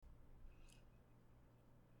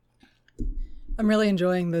I'm really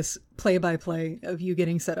enjoying this play-by-play of you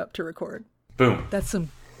getting set up to record. Boom. That's some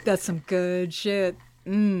good shit.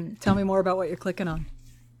 Tell me more about what you're clicking on.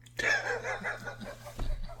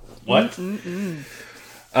 What?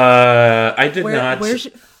 I did not.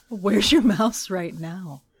 Where's your mouse right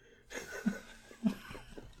now?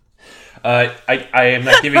 I am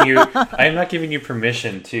not giving you. I am not giving you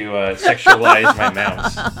permission to sexualize my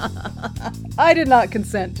mouse. I did not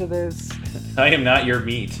consent to this. I am not your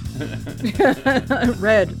meat.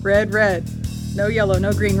 Red, red, red. No yellow,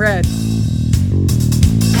 no green, red.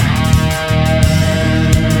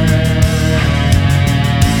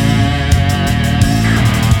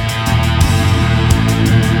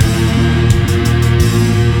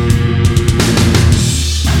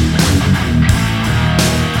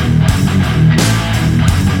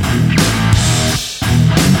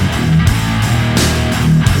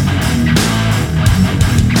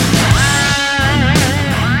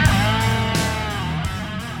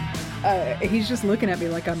 He's just looking at me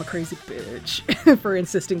like I'm a crazy bitch for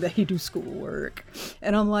insisting that he do schoolwork.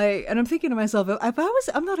 And I'm like, and I'm thinking to myself,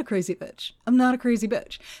 I'm not a crazy bitch. I'm not a crazy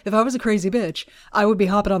bitch. If I was a crazy bitch, I would be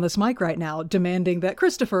hopping on this mic right now demanding that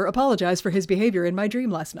Christopher apologize for his behavior in my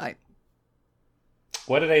dream last night.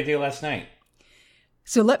 What did I do last night?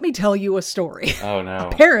 So let me tell you a story. Oh, no.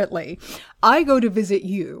 Apparently, I go to visit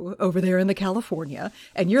you over there in the California,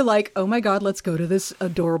 and you're like, oh my God, let's go to this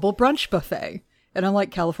adorable brunch buffet. And I'm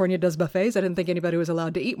like, California does buffets? I didn't think anybody was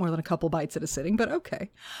allowed to eat more than a couple bites at a sitting, but okay.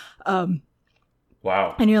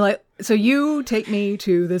 Wow. And you're like, so you take me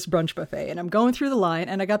to this brunch buffet, and I'm going through the line,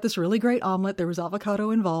 and I got this really great omelet. There was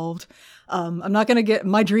avocado involved. I'm not going to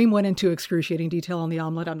my dream went into excruciating detail on the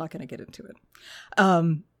omelet. I'm not going to get into it.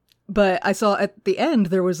 But I saw at the end,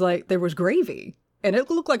 there was gravy, and it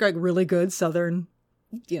looked like really good Southern,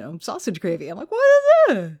 sausage gravy. I'm like, what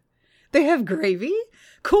is it? They have gravy?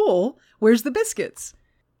 Cool. Where's the biscuits?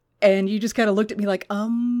 And you just kind of looked at me like, I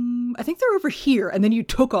think they're over here. And then you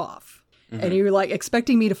took off. Mm-hmm. And you were like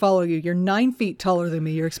expecting me to follow you. You're 9 feet taller than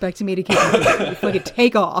me. You're expecting me to keep you fucking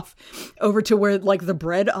take off over to where like the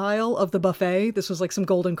bread aisle of the buffet. This was like some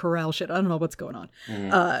Golden Corral shit. I don't know what's going on.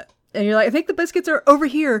 Mm-hmm. And you're like, I think the biscuits are over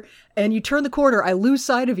here. And you turn the corner. I lose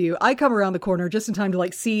sight of you. I come around the corner just in time to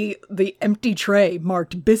like see the empty tray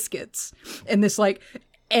marked biscuits. And this like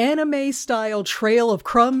anime-style trail of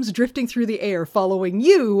crumbs drifting through the air following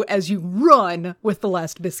you as you run with the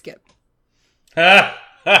last biscuit. You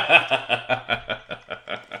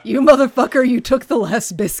motherfucker, you took the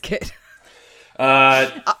last biscuit.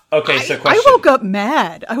 Okay, so question. I woke up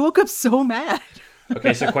mad. I woke up so mad.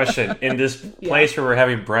 Okay, so question. In this place where we're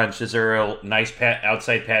having brunch, is there a nice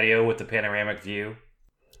outside patio with a panoramic view?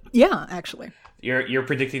 Yeah, actually. You're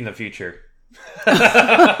predicting the future.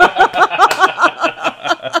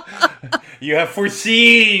 You have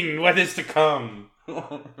foreseen what is to come.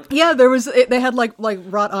 Yeah, they had like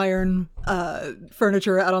wrought iron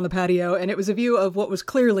furniture out on the patio, and it was a view of what was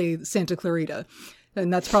clearly Santa Clarita,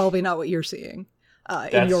 and that's probably not what you're seeing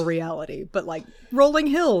in your reality, but like rolling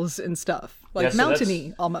hills and stuff, like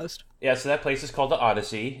mountainy almost. Yeah, so that place is called the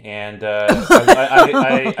Odyssey, and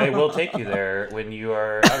I will take you there when you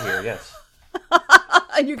are out here. Yes.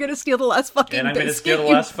 And you're gonna steal the last fucking biscuit. And I'm gonna steal the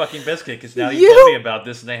last fucking biscuit because now you told me about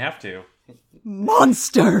this, and they have to.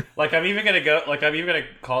 Monster. I'm even gonna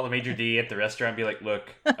call the maitre d' at the restaurant and be like,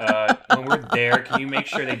 look, when we're there, can you make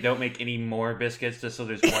sure they don't make any more biscuits just so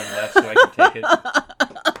there's one left so I can take it?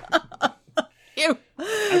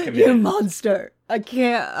 You monster. I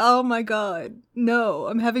can't. Oh my God. No,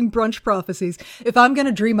 I'm having brunch prophecies. If I'm going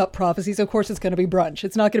to dream up prophecies, of course it's going to be brunch.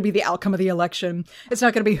 It's not going to be the outcome of the election. It's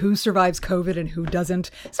not going to be who survives COVID and who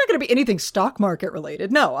doesn't. It's not going to be anything stock market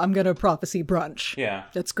related. No, I'm going to prophecy brunch. Yeah.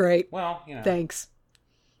 That's great. Well, Thanks.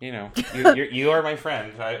 You are my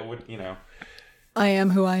friend. I would, I am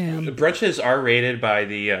who I am. Brunches are rated by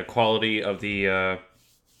the quality of the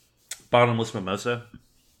bottomless mimosa.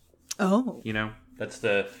 Oh. That's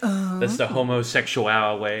the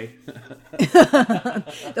homosexual way.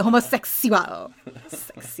 The homosexual.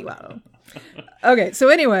 Sexual. Okay, so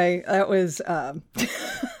anyway, that was... that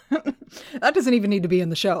doesn't even need to be in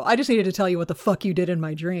the show. I just needed to tell you what the fuck you did in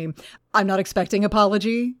my dream. I'm not expecting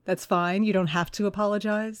apology. That's fine. You don't have to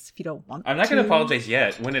apologize if you don't want to. I'm not going to apologize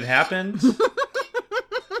yet. When it happens,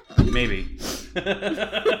 maybe.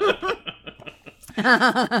 No,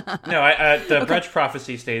 the brunch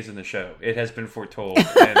prophecy stays in the show. It has been foretold,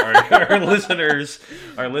 and our listeners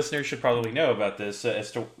should probably know about this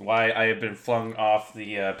as to why I have been flung off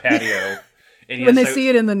the patio. When they see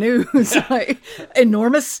it in the news, like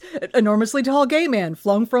enormously tall gay man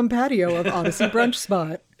flung from patio of Odyssey brunch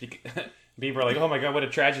spot. People are like, "Oh my God, what a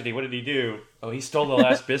tragedy! What did he do? Oh, he stole the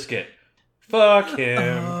last biscuit. Fuck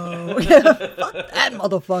him. Oh, yeah, fuck that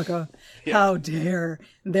motherfucker. Yeah. How dare.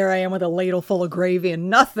 There I am with a ladle full of gravy and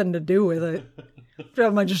nothing to do with it. I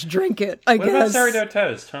might just drink it, I guess. What about sourdough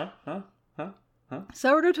toast, huh?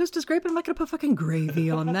 Sourdough toast is great, but I'm not going to put fucking gravy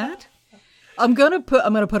on that. I'm gonna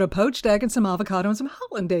put a poached egg and some avocado and some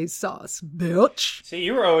hollandaise sauce, bitch. See,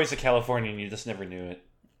 you were always a Californian, you just never knew it.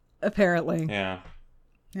 Apparently. Yeah.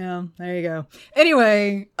 Yeah, there you go.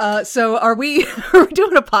 Anyway, so are we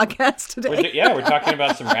doing a podcast today? We're talking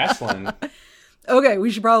about some wrestling. Okay,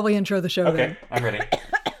 we should probably intro the show Okay, then. I'm ready.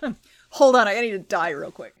 Hold on, I need to die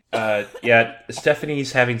real quick. Yeah,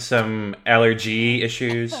 Stephanie's having some allergy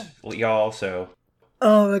issues, y'all, so...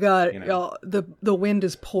 Oh my god, y'all, the wind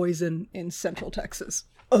is poison in Central Texas.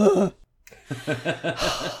 Ugh.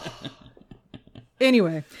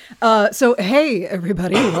 Anyway, so hey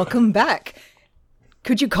everybody, welcome back.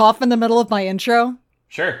 Could you cough in the middle of my intro?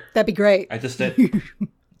 Sure. That'd be great. I just did.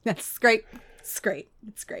 That's great. It's great.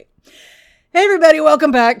 It's great. Hey everybody, welcome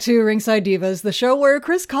back to Ringside Divas, the show where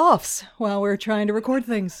Chris coughs while we're trying to record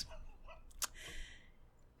things.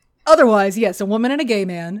 Otherwise, yes, a woman and a gay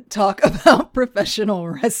man talk about professional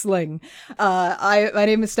wrestling. My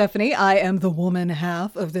name is Stephanie. I am the woman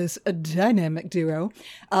half of this dynamic duo.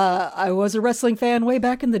 I was a wrestling fan way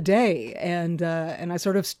back in the day, and I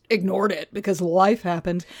sort of ignored it because life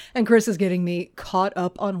happened, and Chris is getting me caught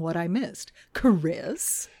up on what I missed.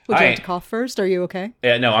 Chris, would you like to cough first? Are you okay?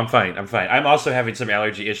 Yeah, no, I'm fine. I'm also having some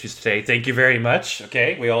allergy issues today. Thank you very much.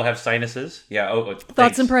 Okay, we all have sinuses. Yeah.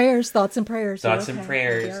 Thoughts and prayers. Thoughts and prayers. All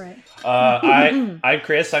right. I'm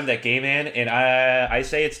Chris. I'm that gay man, and I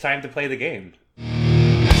say it's time to play the game.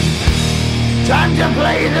 Time to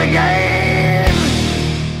play the game.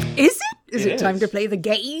 Is it? Is it time to play the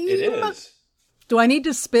game? It is. Do I need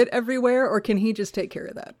to spit everywhere, or can he just take care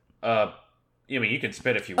of that? I mean, you can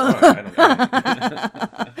spit if you want. I don't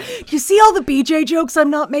know. You see all the BJ jokes I'm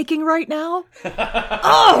not making right now?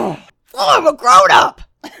 Oh, I'm a grown-up.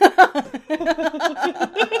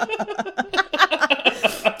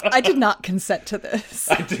 I did not consent to this.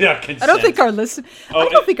 I did not consent. I don't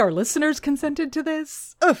think our listeners consented to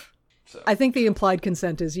this. Ugh. So. I think the implied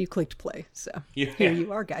consent is you clicked play. So here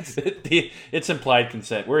you are, guys. It's implied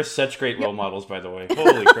consent. We're such great role models, by the way.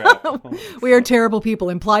 Holy crap. We are terrible people.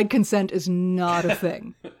 Implied consent is not a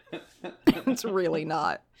thing. It's really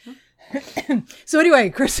not. So anyway,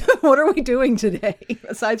 Chris, what are we doing today?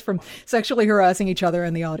 Aside from sexually harassing each other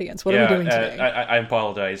in the audience, what are we doing today? I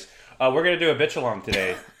apologize. We're going to do a bitch-along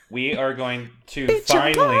today. We are going to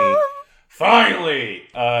finally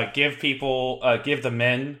give the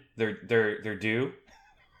men their due.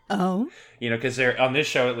 Oh. Because they're on this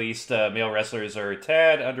show, at least, male wrestlers are a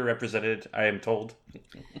tad underrepresented, I am told.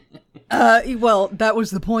 Well, that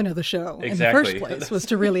was the point of the show in the first place, was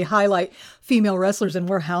to really highlight female wrestlers. And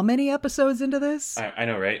we're how many episodes into this? I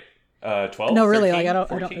know, right? 12? No, really, 13, I don't.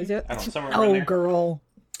 Somewhere around there. Girl.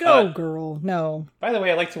 Go, girl. No. By the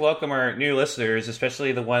way, I'd like to welcome our new listeners,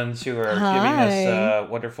 especially the ones who are giving us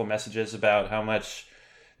wonderful messages about how much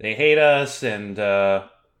they hate us and...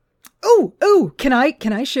 Oh, can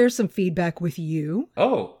I share some feedback with you?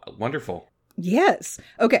 Oh, wonderful. Yes.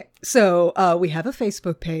 Okay. So we have a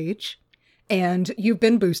Facebook page, and you've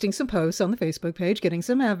been boosting some posts on the Facebook page, getting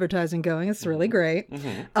some advertising going. It's really great.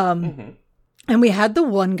 And we had the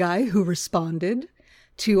one guy who responded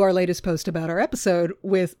to our latest post about our episode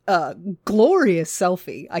with a glorious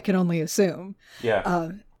selfie, I can only assume.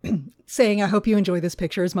 Yeah. Saying, I hope you enjoy this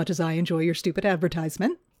picture as much as I enjoy your stupid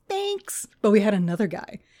advertisement. Thanks. But we had another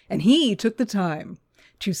guy, and he took the time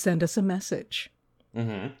to send us a message.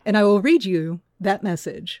 And I will read you that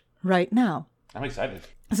message right now. I'm excited.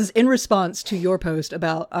 This is in response to your post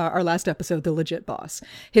about our last episode, The Legit Boss.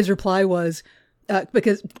 His reply was,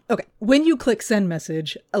 when you click send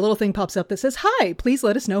message, a little thing pops up that says, hi, please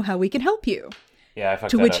let us know how we can help you. Yeah, I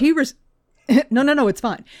fucked to that which up. he No, it's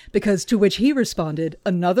fine. Because to which he responded,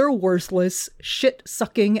 another worthless,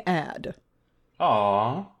 shit-sucking ad.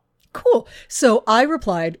 Aww. Cool. So I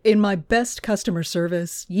replied, in my best customer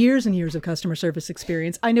service, years and years of customer service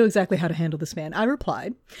experience, I know exactly how to handle this man. I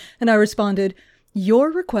replied, and I responded,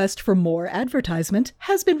 your request for more advertisement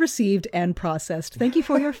has been received and processed. Thank you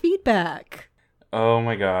for your feedback. Oh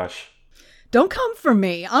my gosh. Don't come for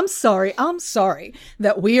me. I'm sorry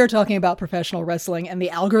that we are talking about professional wrestling and the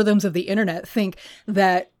algorithms of the internet think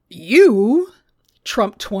that you,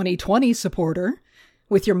 Trump 2020 supporter,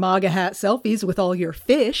 with your MAGA hat selfies with all your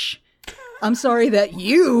fish, I'm sorry that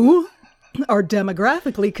you are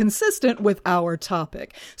demographically consistent with our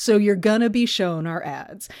topic. So you're gonna be shown our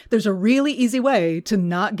ads. There's a really easy way to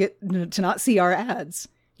not see our ads.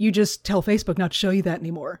 You just tell Facebook not to show you that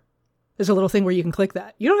anymore. There's a little thing where you can click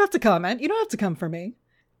that. You don't have to comment. You don't have to come for me.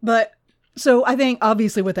 But so I think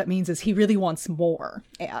obviously what that means is he really wants more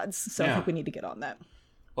ads. So I think we need to get on that.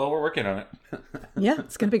 Well, we're working on it. Yeah,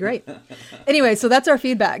 it's going to be great. Anyway, so that's our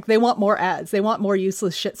feedback. They want more ads. They want more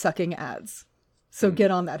useless shit-sucking ads. So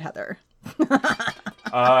get on that, Heather.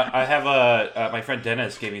 I have my friend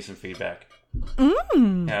Dennis gave me some feedback.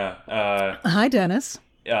 Yeah. Hi, Dennis.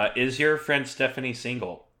 Is your friend Stephanie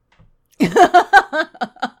single?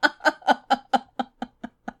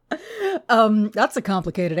 That's a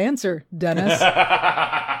complicated answer, Dennis.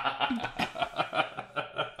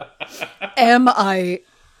 Am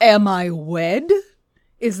I wed?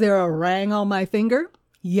 Is there a ring on my finger?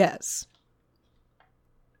 Yes.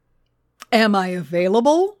 Am I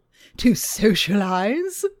available to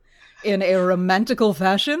socialize in a romantical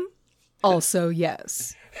fashion? Also,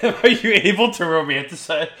 yes. Are you able to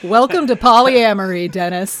romanticize? Welcome to polyamory,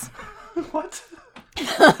 Dennis. What?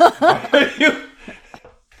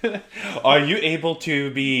 Are you able to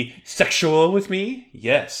be sexual with me?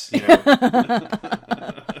 Yes. You know.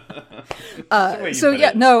 So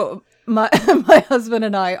yeah, no, my husband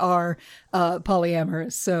and I are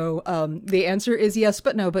polyamorous. So the answer is yes,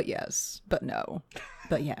 but no, but yes, but no,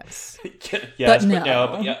 but yes. Yes, but no.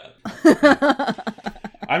 But yeah.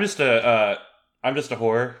 I'm just a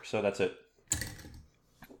whore, so that's it.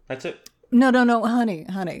 That's it. No,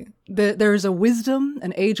 honey. There's a wisdom,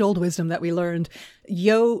 an age-old wisdom that we learned,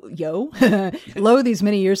 low these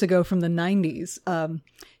many years ago from the 90s.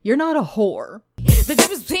 You're not a whore. The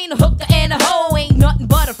difference between a hooker and a hoe ain't nothing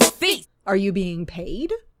but a feast. Are you being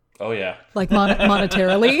paid? Oh, yeah. Like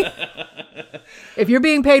monetarily? If you're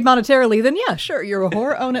being paid monetarily, then yeah, sure, you're a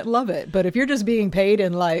whore, own it, love it. But if you're just being paid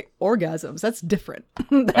in like orgasms, that's different.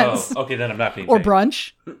 Okay, then I'm not being or paid.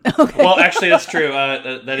 Brunch. Okay. Well, actually, that's true.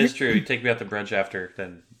 That is true. You take me out to brunch after,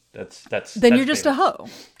 then that's. Then you're just a hoe.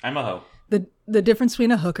 I'm a hoe. The difference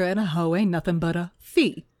between a hooker and a hoe ain't nothing but a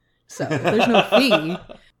fee. So if there's no fee,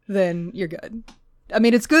 then you're good. I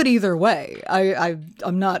mean, it's good either way.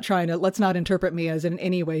 I'm not trying to, let's not interpret me as in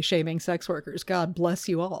any way shaming sex workers. God bless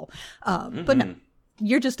you all. But no,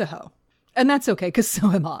 you're just a hoe. And that's okay, because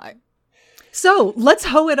so am I. So let's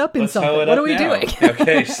hoe it up in Let's something. hoe it What up are we now. doing?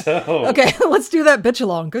 Okay, so. Okay, let's do that bitch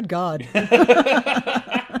along. Good God.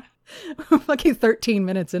 Fucking 13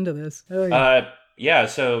 minutes into this. Oh, yeah. Yeah,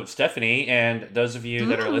 so Stephanie, and those of you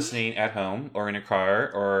that are listening at home or in a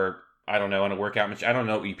car or, I don't know, in a workout machine. I don't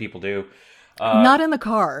know what you people do. Not in the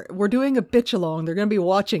car. We're doing a bitch along. They're going to be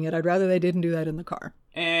watching it. I'd rather they didn't do that in the car.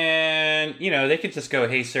 And, you know, they could just go,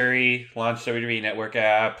 hey Siri, launch WWE Network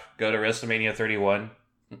app, go to WrestleMania 31.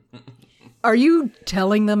 Are you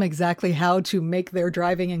telling them exactly how to make their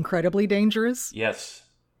driving incredibly dangerous? Yes.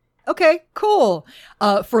 Okay, cool.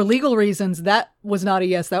 For legal reasons, that was not a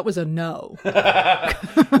yes, that was a no.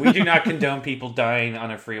 We do not condone people dying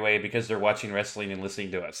on a freeway because they're watching wrestling and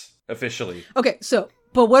listening to us. Officially. Okay, so,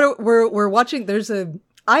 but what we're watching,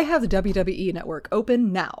 I have the WWE Network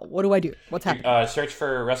open now. What do I do? What's happening? Search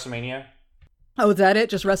for WrestleMania. Oh, is that it?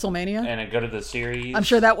 Just WrestleMania? And then go to the series. I'm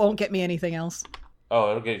sure that won't get me anything else.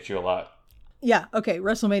 Oh, it'll get you a lot. Yeah, okay,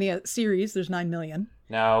 WrestleMania series, there's 9 million.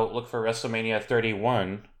 Now look for WrestleMania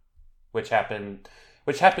 31, which happens.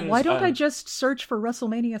 Why don't I just search for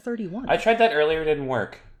WrestleMania 31? I tried that earlier, it didn't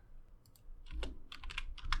work.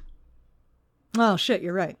 Oh shit,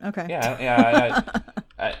 you're right. Okay. Yeah.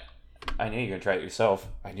 I knew you were gonna try it yourself.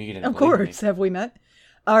 I knew you didn't. Of believe course, me. have we met?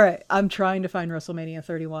 All right, I'm trying to find WrestleMania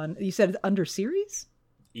 31. You said it's under series?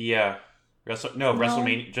 Yeah.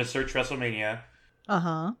 WrestleMania. Just search WrestleMania.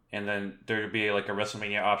 Uh-huh. And then there'd be like a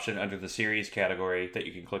WrestleMania option under the series category that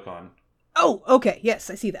you can click on. Oh, okay. Yes,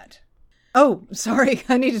 I see that. Oh, sorry.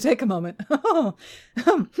 I need to take a moment.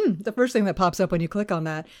 The first thing that pops up when you click on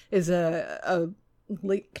that is a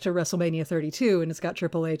link to WrestleMania 32, and it's got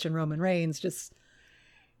Triple H and Roman Reigns just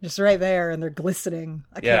right there, and they're glistening.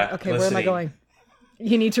 I can't. Yeah, okay, where am I glistening. going?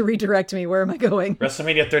 You need to redirect me. Where am I going?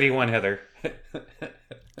 WrestleMania 31, Heather.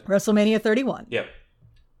 WrestleMania 31. Yep.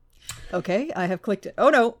 Okay, I have clicked it. Oh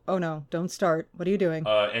no, don't start. What are you doing?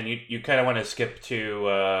 And you kind of want to skip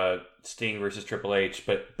to Sting versus Triple H,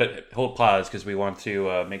 but hold pause because we want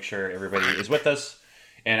to make sure everybody is with us.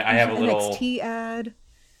 And I have a little NXT ad.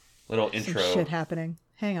 Little Some intro. shit happening.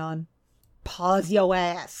 Hang on. Pause yo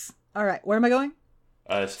ass. All right, where am I going?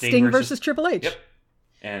 Sting versus Triple H. Yep.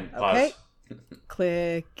 And pause. Okay.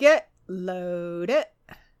 Click it. Load it.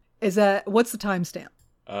 Is that what's the timestamp?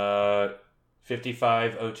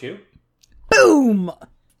 55:02. Boom!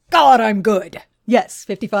 God, I'm good. Yes,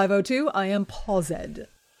 55:02. I am paused.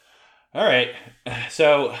 All right.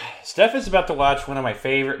 So Steph is about to watch one of my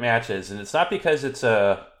favorite matches, and it's not because it's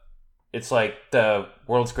a it's like the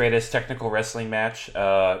world's greatest technical wrestling match,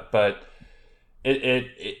 but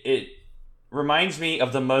it reminds me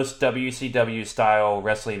of the most WCW style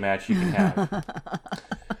wrestling match you can have.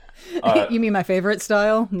 You mean my favorite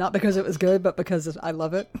style? Not because it was good, but because I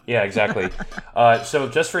love it. Yeah, exactly. So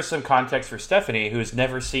just for some context for Stephanie, who's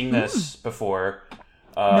never seen this before,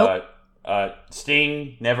 Nope.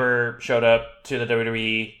 Sting never showed up to the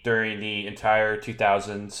WWE during the entire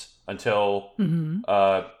 2000s until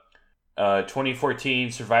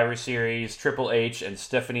 2014 Survivor Series. Triple H and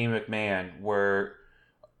Stephanie McMahon were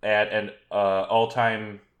at an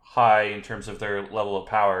all-time high in terms of their level of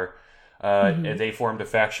power. And they formed a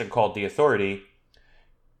faction called The Authority,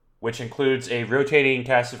 which includes a rotating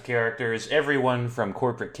cast of characters, everyone from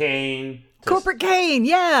Corporate Kane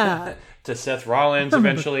Yeah. to Seth Rollins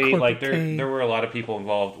eventually. Corporate Like Kane. there were a lot of people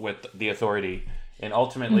involved with The Authority. And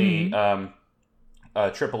ultimately,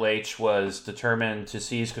 Triple H was determined to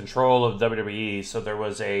seize control of WWE, so there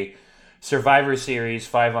was a Survivor Series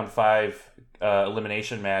 5-on-5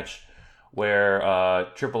 elimination match where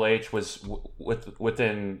Triple H was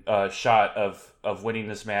within shot of winning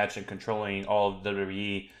this match and controlling all of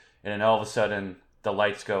WWE, and then all of a sudden the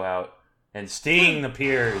lights go out and Sting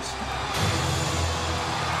appears.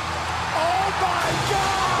 Oh my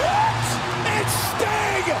God! It's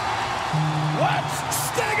Sting! What?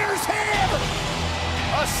 Stinger's here!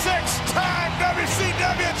 A 6-time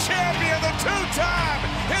WCW champion, the 2-time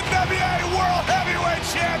NWA World Heavyweight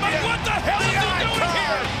Champion. But what the hell is he doing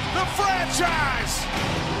here? The franchise.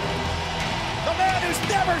 The man who's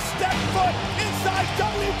never stepped foot inside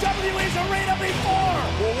WWE's arena before.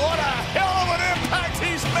 Well, what a hell of an impact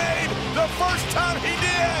he's made the first time he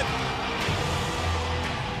did.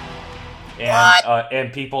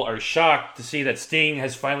 And people are shocked to see that Sting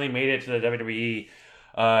has finally made it to the WWE.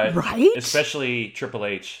 Right? Especially Triple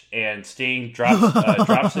H. And Sting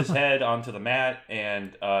drops his head onto the mat,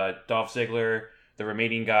 and Dolph Ziggler, the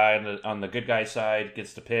remaining guy on the good guy side,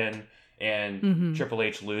 gets the pin, and Triple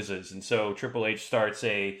H loses. And so Triple H starts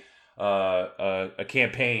a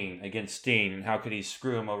campaign against Sting, and how could he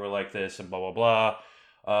screw him over like this, and blah, blah, blah.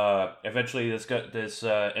 Eventually, this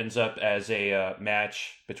ends up as a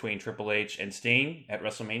match between Triple H and Sting at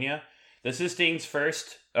WrestleMania. This is Sting's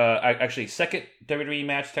first, actually second WWE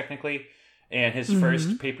match technically, and his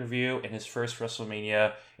first pay-per-view and his first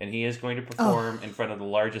WrestleMania, and he is going to perform in front of the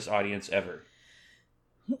largest audience ever.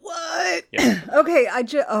 What? Yeah. Okay,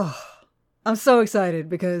 I'm so excited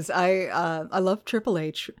because I love Triple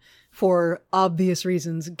H for obvious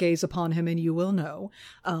reasons. Gaze upon him and you will know.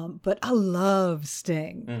 But I love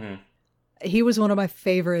Sting. Mm-hmm. He was one of my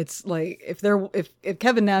favorites. Like if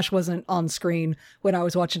Kevin Nash wasn't on screen when I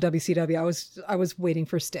was watching WCW, I was waiting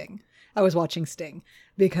for Sting. I was watching Sting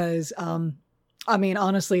because I mean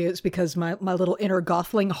honestly it's because my little inner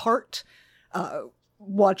Gothling heart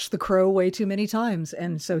watched The Crow way too many times,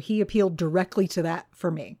 and so he appealed directly to that for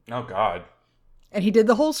me. Oh God. And he did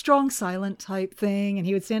the whole strong silent type thing, and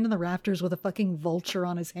he would stand in the rafters with a fucking vulture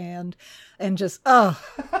on his hand and just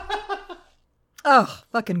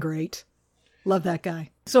fucking great. Love that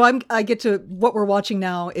guy. So I get to what we're watching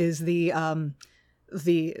now is the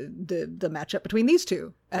matchup between these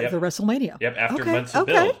two at the WrestleMania. Yep. After months of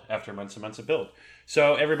build. After months and months of build.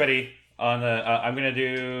 So everybody on the I'm gonna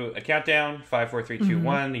do a countdown 5, 4, 3, 2,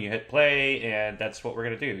 1. You hit play, and that's what we're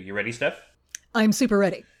gonna do. You ready, Steph? I'm super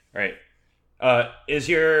ready. All right. Is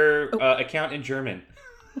your account in German?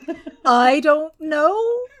 I don't know.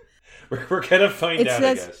 We're gonna find out,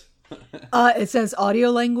 I guess. It says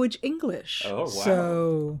audio language English. Oh, wow.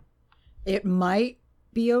 So it might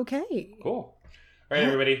be okay. Cool. All right,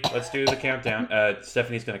 everybody, let's do the countdown.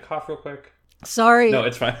 Stephanie's going to cough real quick. Sorry. No,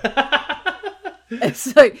 it's fine.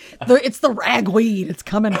 It's like it's the ragweed. It's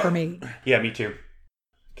coming for me. Yeah, me too.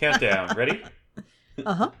 Countdown. Ready?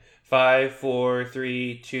 5, 4,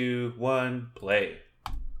 3, 2, 1, play.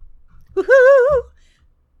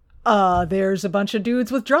 Woohoo! There's a bunch of dudes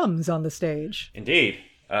with drums on the stage. Indeed.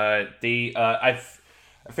 I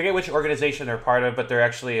forget which organization they're part of, but they're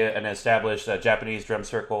actually an established Japanese drum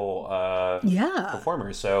circle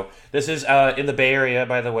performers. So this is in the Bay Area,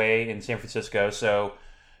 by the way, in San Francisco. So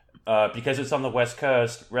because it's on the West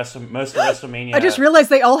Coast, most of WrestleMania... I just realized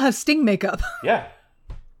they all have Sting makeup. Yeah.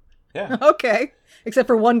 Okay. Except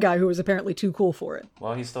for one guy who was apparently too cool for it.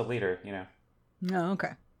 Well, he's the leader, you know. Oh,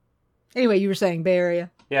 okay. Anyway, you were saying Bay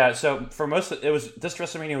Area. Yeah, so for this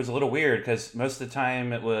WrestleMania was a little weird because most of the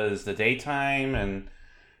time it was the daytime and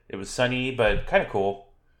it was sunny, but kind of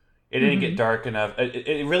cool. It didn't get dark enough.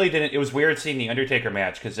 It really didn't. It was weird seeing the Undertaker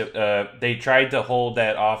match because they tried to hold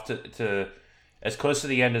that off to as close to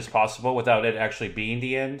the end as possible without it actually being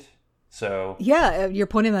the end. So yeah, you're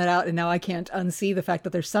pointing that out, and now I can't unsee the fact that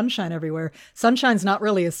there's sunshine everywhere. Sunshine's not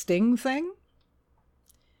really a Sting thing.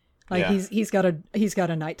 Like Yeah. he's got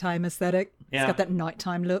a nighttime aesthetic. Yeah. He's got that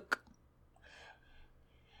nighttime look.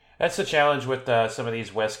 that's the challenge with some of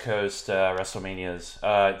these West Coast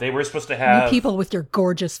WrestleManias. They were supposed to have You people with your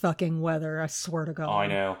gorgeous fucking weather, I swear to God. Oh, I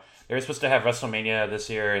know. They were supposed to have WrestleMania this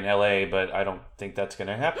year in LA, but I don't think that's going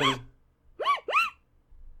to happen.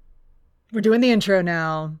 We're doing the intro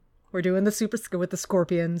now. We're doing the super with the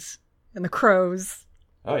scorpions and the crows.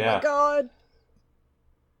 Oh yeah. My God.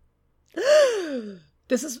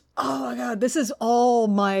 Oh my God. This is all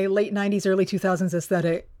my late 90s, early 2000s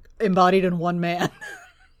aesthetic embodied in one man.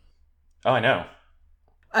 Oh, I know.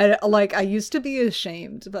 I used to be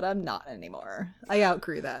ashamed, but I'm not anymore. I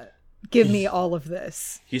outgrew that. Give me all of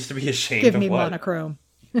this. Used to be ashamed Give of me what? monochrome.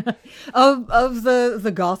 of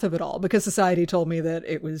the goth of it all, because society told me that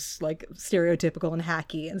it was like stereotypical and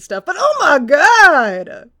hacky and stuff. But oh my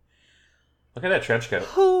God! Look at that trench coat.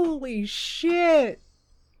 Holy shit!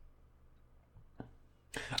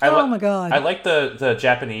 I Oh my God. I like the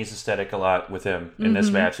Japanese aesthetic a lot with him in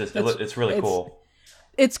this match. It's really cool.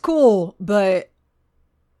 It's cool, but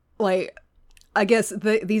like, I guess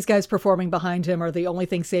these guys performing behind him are the only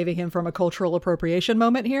thing saving him from a cultural appropriation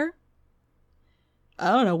moment here. I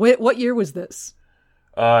don't know. What year was this?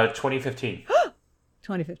 2015.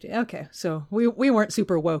 2015. Okay, so we weren't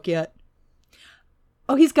super woke yet.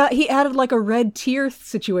 Oh, he added like a red tear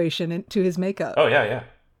situation into his makeup. Oh yeah, yeah.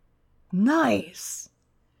 Nice.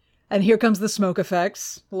 And here comes the smoke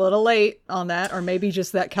effects. A little late on that, or maybe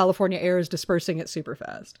just that California air is dispersing it super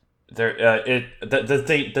fast. The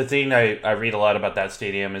thing I read a lot about that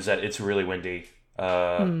stadium is that it's really windy.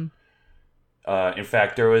 In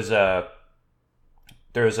fact, there was a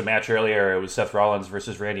match earlier. It was Seth Rollins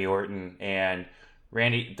versus Randy Orton, and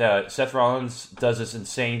Seth Rollins does this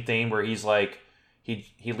insane thing where he's like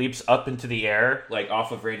he leaps up into the air like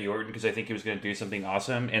off of Randy Orton because I think he was going to do something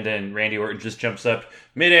awesome, and then Randy Orton just jumps up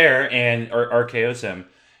midair and RKO's him.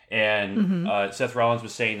 And Seth Rollins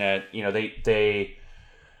was saying that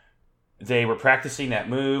they were practicing that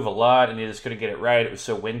move a lot and they just couldn't get it right. It was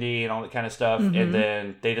so windy and all that kind of stuff. And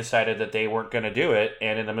then they decided that they weren't going to do it.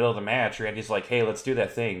 And in the middle of the match, Randy's like, hey, let's do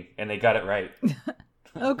that thing. And they got it right.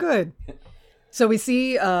 Oh, good. So we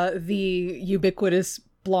see the ubiquitous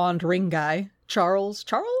blonde ring guy, Charles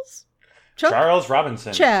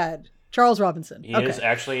Robinson. Charles Robinson. He is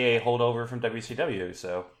actually a holdover from WCW.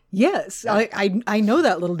 So yes, I know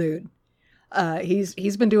that little dude.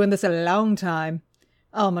 He's been doing this a long time.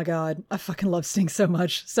 Oh my God. I fucking love Sting so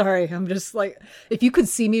much. Sorry. I'm just like, if you could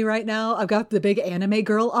see me right now, I've got the big anime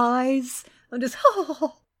girl eyes. I'm just,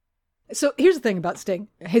 oh. So here's the thing about Sting.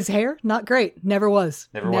 His hair, not great. Never was.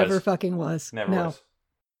 Never fucking was. Never was.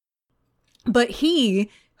 But he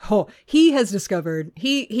has discovered,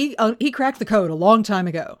 he cracked the code a long time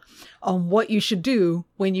ago on what you should do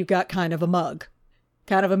when you got kind of a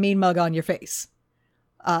mean mug on your face.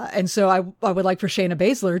 And so I would like for Shayna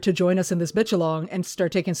Baszler to join us in this bitch along and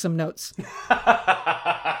start taking some notes.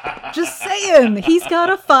 Just saying, he's got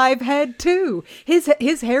a 5 head too.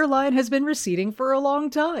 His hairline has been receding for a long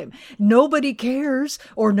time. Nobody cares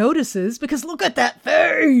or notices because look at that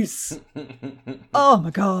face. Oh my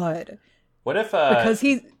God. What if because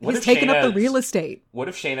he's taking up the real estate. What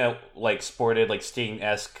if Shayna like sported like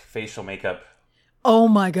Sting-esque facial makeup? Oh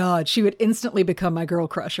my God, she would instantly become my girl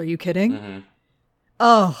crush. Are you kidding?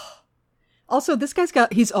 Oh, also this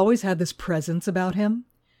he's always had this presence about him.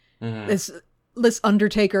 This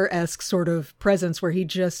Undertaker-esque sort of presence where he's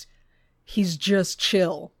just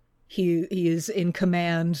chill. He is in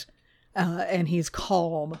command, and he's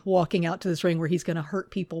calm walking out to this ring where he's going to hurt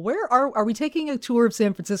people. Where are we taking a tour of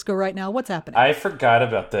San Francisco right now? What's happening? I forgot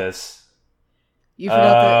about this. You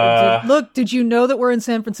forgot that. Look, did you know that we're in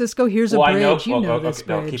San Francisco? Here's a bridge. I know. This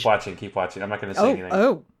bridge. No, keep watching. I'm not going to say anything.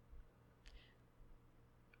 Oh.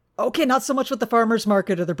 Okay, not so much with the farmer's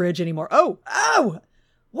market or the bridge anymore. Oh!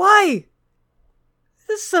 Why?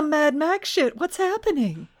 This is some Mad Max shit. What's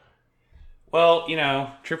happening? Well,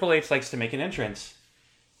 Triple H likes to make an entrance.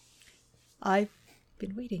 I've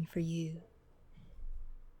been waiting for you.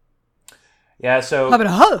 Yeah, so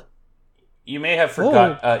you may have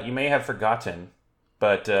forgotten,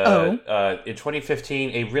 but in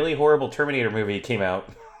 2015, a really horrible Terminator movie came out.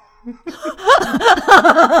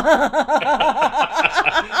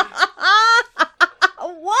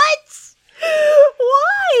 What?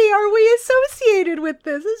 Why are we associated with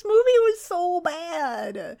this? This movie was so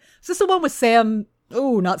bad. Is this the one with Sam?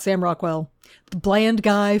 Oh, not Sam Rockwell. The bland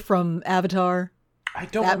guy from Avatar. I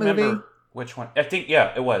don't remember which one. I think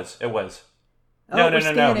it was. No.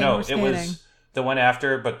 It was The one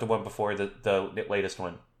after, but the one before the latest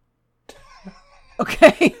one.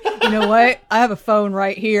 Okay. You know what? I have a phone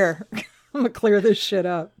right here. I'm going to clear this shit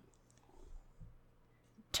up.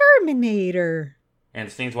 Terminator. And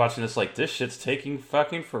Steen's watching this like, this shit's taking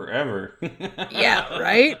fucking forever. Yeah,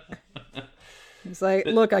 right? He's like,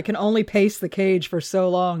 look, I can only pace the cage for so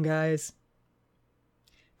long, guys.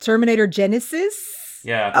 Terminator Genesis?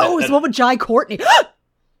 Yeah. It's the one with Jai Courtney.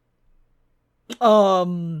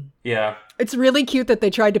 Yeah. It's really cute that they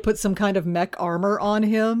tried to put some kind of mech armor on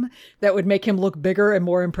him that would make him look bigger and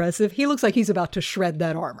more impressive. He looks like he's about to shred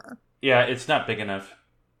that armor. Yeah, it's not big enough.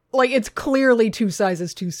 Like, it's clearly 2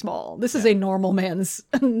 sizes too small. This is a normal man's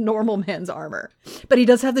armor. But he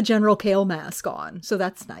does have the General Kale mask on, so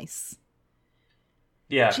that's nice.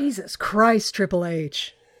 Yeah. Jesus Christ, Triple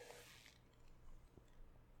H.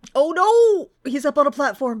 Oh no! He's up on a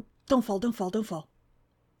platform. Don't fall, don't fall, don't fall.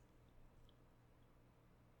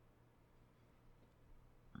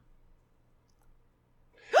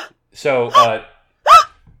 So,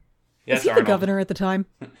 yes, Is he Arnold. the governor at the time?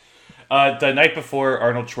 The night before,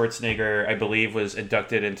 Arnold Schwarzenegger, I believe, was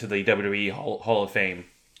inducted into the WWE Hall of Fame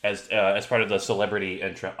as part of the celebrity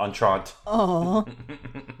entrant. Aww.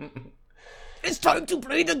 It's time to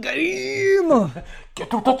play the game!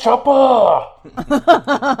 Get to the chopper!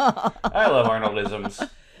 I love Arnoldisms.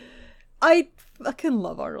 I fucking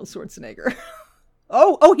love Arnold Schwarzenegger.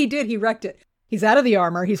 Oh, he did. He wrecked it. He's out of the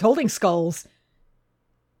armor. He's holding skulls.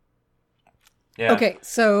 Yeah. Okay,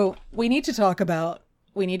 so we need to talk about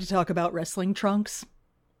wrestling trunks.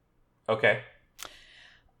 Okay.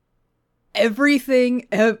 Everything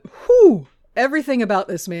about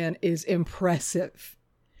this man is impressive.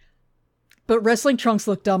 But wrestling trunks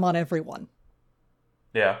look dumb on everyone.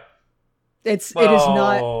 Yeah. It's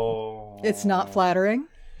not flattering.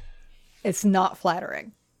 It's not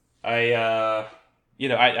flattering. I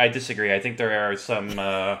disagree. I think there are some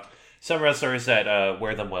wrestlers that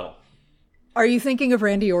wear them well. Are you thinking of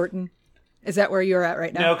Randy Orton? Is that where you're at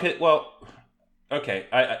right now? No, okay.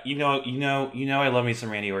 I love me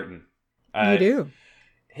some Randy Orton. You do.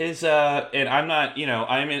 His and I'm not.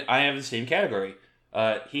 I have the same category.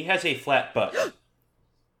 He has a flat butt.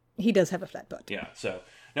 He does have a flat butt. Yeah. So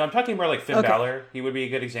no, I'm talking more like Finn Balor. He would be a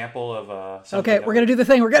good example of. Okay, we're gonna do the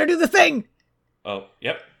thing. We're gonna do the thing. Oh,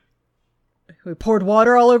 yep. We poured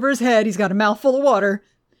water all over his head. He's got a mouthful of water.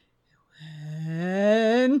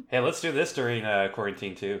 And hey, let's do this during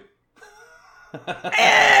quarantine too.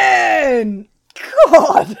 And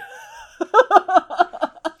God.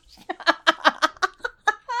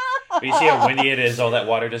 You see how windy it is? All that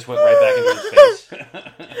water just went right back into his face.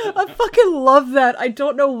 I fucking love that. I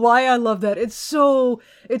don't know why I love that. It's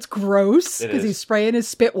gross because he's spraying his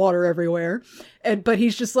spit water everywhere. But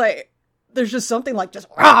he's just like, there's just something like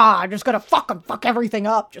I'm just gonna fuck everything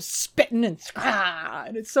up, just spitting and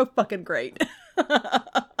it's so fucking great.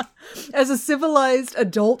 As a civilized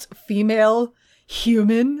adult female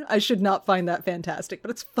human, I should not find that fantastic, but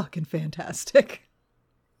it's fucking fantastic.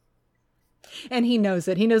 And he knows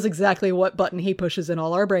it. He knows exactly what button he pushes in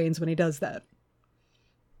all our brains when he does that.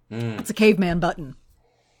 It's a caveman button.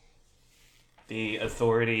 The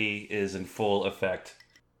authority is in full effect.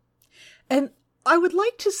 And I would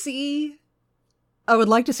like to see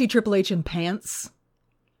Triple H in pants,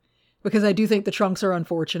 because I do think the trunks are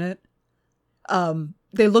unfortunate.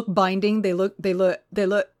 They look binding. They look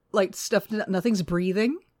like stuff. Nothing's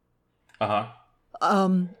breathing.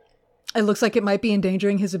 It looks like it might be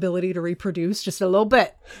endangering his ability to reproduce just a little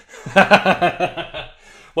bit.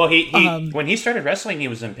 Well, he when he started wrestling, he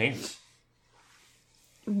was in pants.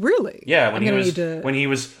 Really? Yeah, when he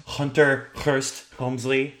was Hunter Hearst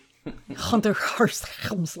Helmsley. Hunter Hearst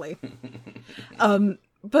Helmsley.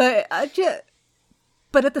 But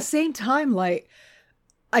at the same time, like,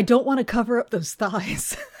 I don't want to cover up those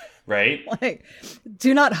thighs. Right? Like,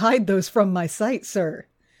 do not hide those from my sight, sir.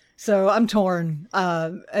 So I'm torn.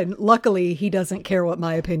 And luckily, he doesn't care what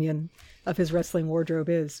my opinion of his wrestling wardrobe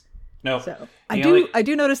is. No. So I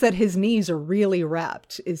do notice that his knees are really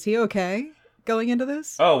wrapped. Is he okay going into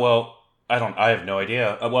this? Oh, well, I have no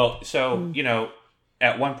idea. At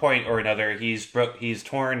one point or another, he's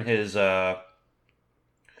torn his,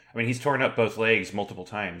 he's torn up both legs multiple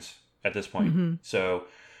times at this point. Mm-hmm. So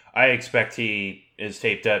I expect he is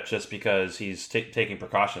taped up just because he's taking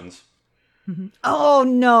precautions. Mm-hmm. Oh,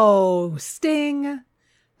 no. Sting.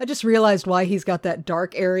 I just realized why he's got that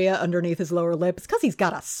dark area underneath his lower lip. It's because he's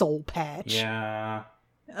got a soul patch. Yeah.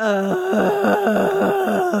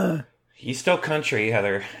 He's still country,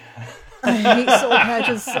 Heather. I hate soul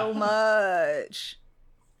patches so much.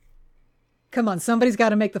 Come on, somebody's got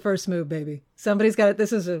to make the first move, baby. Somebody's got it.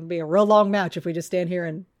 This is going to be a real long match if we just stand here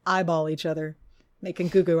and eyeball each other. making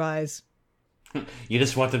goo this. You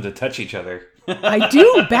just want them to touch each other. I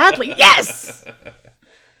do badly. Yes.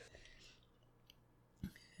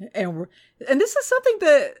 And this is something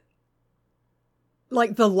that,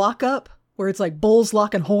 like the lockup, where it's like bulls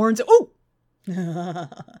locking horns. Oh.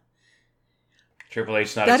 Triple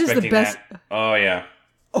H not That is expecting the best. that. Oh yeah.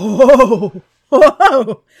 Oh.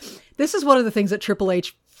 Whoa. This is one of the things that Triple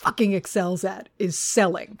H fucking excels at, is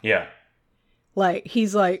selling. Yeah. Like,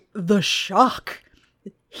 he's like, the shock.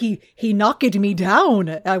 He knocked me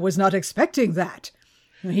down. I was not expecting that.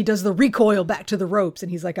 And he does the recoil back to the ropes, and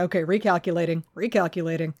he's like, okay,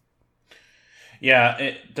 recalculating.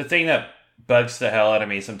 Yeah, the thing that bugs the hell out of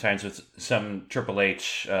me sometimes with some Triple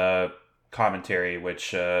H commentary,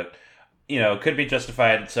 which, could be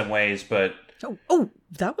justified in some ways, but... Oh,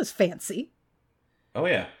 that was fancy. Oh,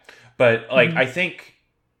 yeah. But, I think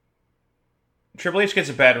Triple H gets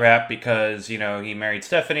a bad rap because, he married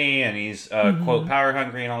Stephanie, and he's, quote, power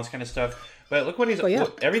hungry and all this kind of stuff. But look what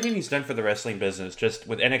everything he's done for the wrestling business, just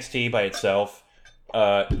with NXT by itself,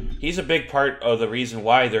 he's a big part of the reason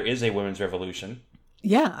why there is a women's revolution.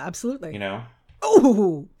 Yeah, absolutely.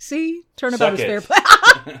 Oh, see? Turnabout is fair play.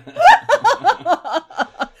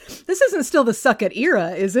 This isn't still the suck it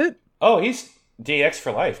era, is it? Oh, he's DX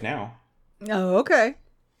for life now. Oh, okay.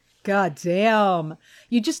 God damn.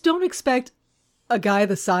 You just don't expect a guy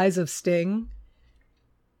the size of Sting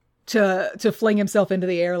to fling himself into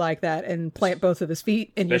the air like that and plant both of his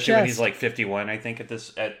feet in your chest. Especially when he's like 51, I think, at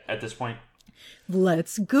this point.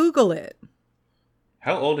 Let's Google it.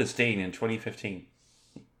 How old is Sting in 2015?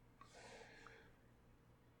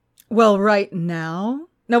 Well, right now...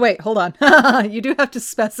 No, wait, hold on. You do have to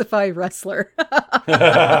specify wrestler.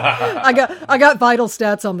 I got vital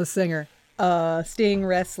stats on the singer. Sting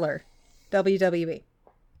wrestler. WWE.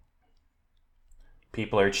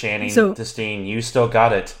 People are chanting to Sting, you still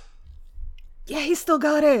got it. Yeah, he still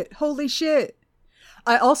got it. Holy shit.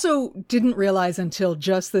 I also didn't realize until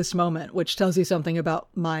just this moment, which tells you something about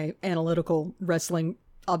my analytical wrestling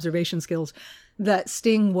observation skills, that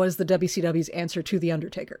Sting was the WCW's answer to The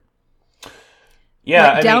Undertaker.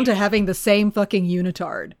 Yeah, down to having the same fucking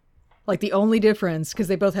unitard. Like, the only difference, because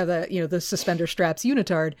they both have the suspender straps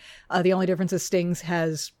unitard, the only difference is Sting's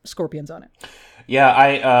has scorpions on it.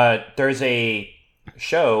 Yeah, there's a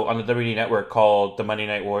show on the WWE Network called The Monday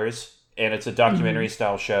Night Wars, and it's a documentary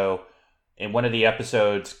style show. And one of the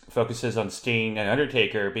episodes focuses on Sting and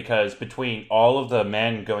Undertaker because between all of the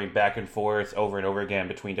men going back and forth over and over again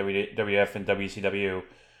between WWF and WCW,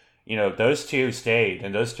 those two stayed,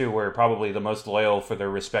 and those two were probably the most loyal for their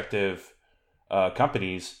respective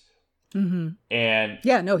companies. Mm-hmm. And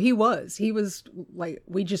yeah, no, he was like,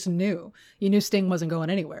 we just knew. You knew Sting wasn't going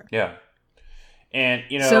anywhere. Yeah. And,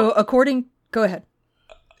 So go ahead.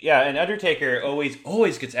 Yeah, and Undertaker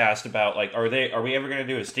always gets asked about, like, are we ever going to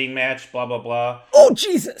do a Sting match? Blah, blah, blah. Oh,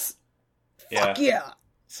 Jesus. Yeah. Fuck yeah.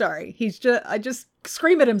 Sorry. I just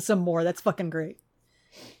scream at him some more. That's fucking great.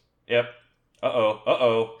 Yep.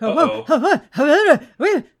 Uh-oh.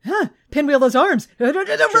 Pinwheel those arms.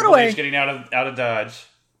 Run away. He's getting out of dodge.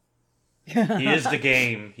 He is the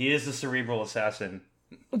game. He is the cerebral assassin.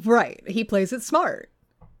 Right. He plays it smart.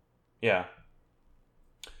 Yeah.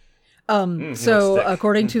 So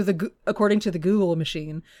according to the Google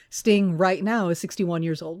machine, Sting right now is 61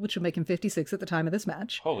 years old, which would make him 56 at the time of this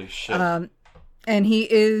match. Holy shit. And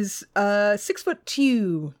he is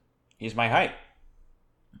 6'2". He's my height.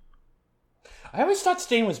 I always thought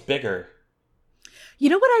Sting was bigger. You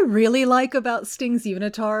know what I really like about Sting's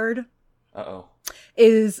unitard? Uh-oh.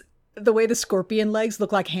 Is the way the scorpion legs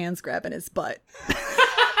look like hands grabbing his butt.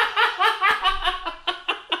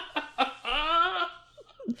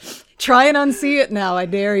 Try and unsee it now, I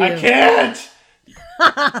dare you. I can't!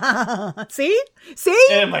 See?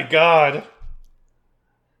 Oh my god.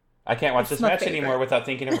 I can't watch this match anymore without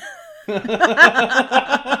thinking of...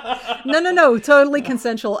 No. Totally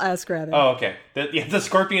consensual ass grabbing. Oh, okay. The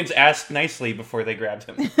scorpions asked nicely before they grabbed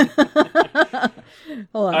him.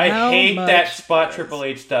 Hold on, I hate that spot Triple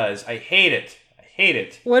H does. I hate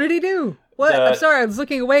it. What did he do? What? I'm sorry, I was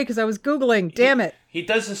looking away because I was Googling. Damn it. He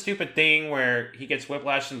does the stupid thing where he gets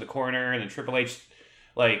whiplashed in the corner and then Triple H,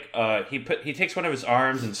 he takes one of his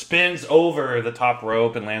arms and spins over the top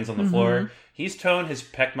rope and lands on the floor. He's toned his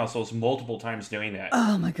pec muscles multiple times doing that.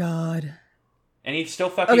 Oh my god. And he still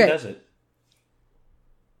fucking does it.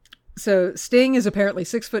 So Sting is apparently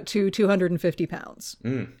 6'2", 250 pounds.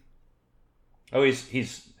 Oh,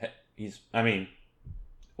 he's. I mean,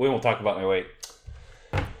 we won't talk about my weight.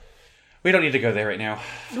 We don't need to go there right now.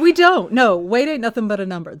 We don't. No, weight ain't nothing but a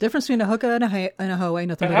number. Difference between a hooker and a hoe ain't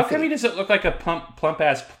nothing but a how come he doesn't look like a plump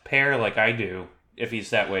ass pear like I do if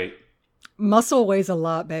he's that weight? Muscle weighs a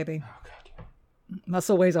lot, baby. Oh god,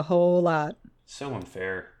 Muscle weighs a whole lot. so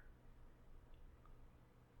unfair.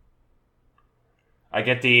 I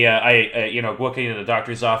get the working in the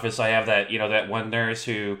doctor's office. I have that that one nurse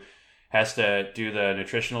who has to do the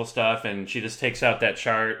nutritional stuff, and she just takes out that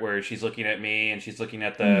chart where she's looking at me and she's looking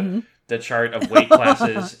at the chart of weight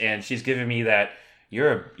classes, and she's giving me that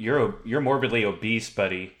you're morbidly obese,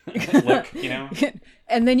 buddy. Look,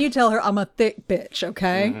 And then you tell her I'm a thick bitch,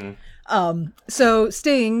 okay? So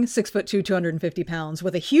Sting, 6'2", 250 pounds,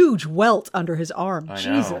 with a huge welt under his arm. I know.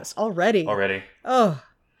 Jesus, already. Oh.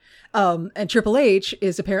 And Triple H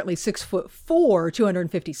is apparently 6'4",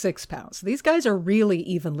 256 pounds. So these guys are really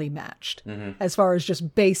evenly matched as far as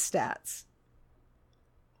just base stats.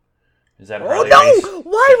 Is that a Oh Harley no! race?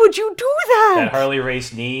 Why would you do that? That Harley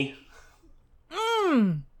race knee?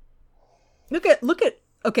 Look at.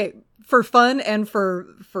 Okay, for fun and for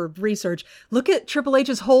research, look at Triple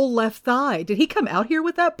H's whole left thigh. Did he come out here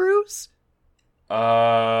with that bruise?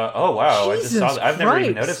 Oh wow! Jesus I've never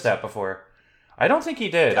even Christ. noticed that before. I don't think he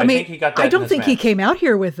did. I mean, think he got that. I don't in this think he match. came out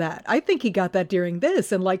here with that. I think he got that during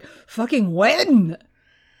this, and like fucking when.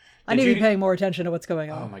 I need to you- be paying more attention to what's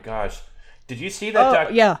going Oh on. my gosh! Did you see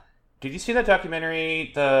that? Yeah. Did you see that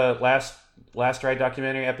documentary, the last Ride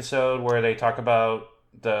documentary episode where they talk about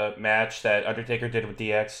the match that Undertaker did with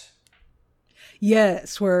DX?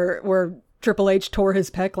 Yes, where Triple H tore his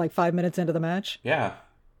pec like 5 minutes into the match. Yeah.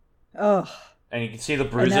 Oh. And you can see the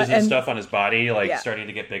bruises and stuff on his body, starting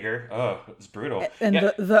to get bigger. Oh, it's brutal. And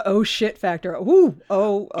Yeah. the oh shit factor. Ooh,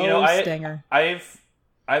 Stinger.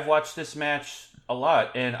 I've watched this match a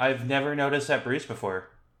lot, and I've never noticed that bruise before.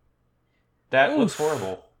 That looks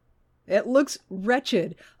horrible. It looks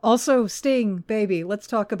wretched. Also, Sting, baby, let's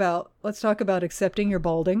talk about accepting your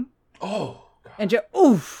balding. Oh, God.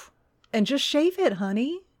 And just shave it,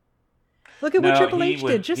 honey. Look at what Triple H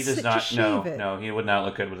did. Just shave it. No, he would not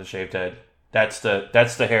look good with a shaved head. That's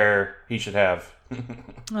the hair he should have.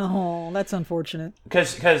 Oh, that's unfortunate.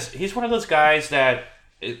 Because he's one of those guys that,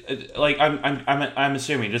 like, I'm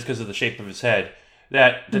assuming just because of the shape of his head,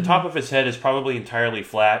 that the top of his head is probably entirely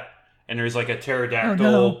flat, and there's like a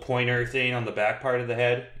pterodactyl pointer thing on the back part of the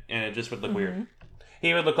head, and it just would look weird.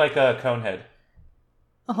 He would look like a cone head.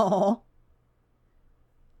 Oh.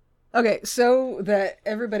 Okay, so that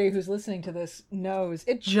everybody who's listening to this knows,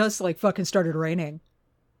 it just like fucking started raining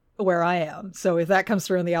where I am. So if that comes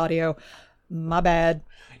through in the audio, my bad.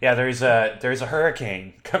 Yeah, there's a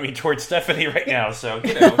hurricane coming towards Stephanie right now, so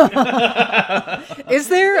Is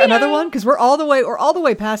there another one? Because we're all the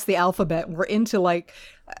way past the alphabet. We're into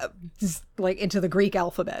into the Greek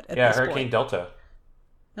alphabet at this Hurricane point. Delta.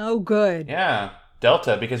 Oh, good. Yeah,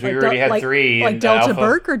 Delta, because we Like already had three. Like in Delta Alpha.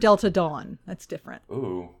 Burke or Delta Dawn. That's different.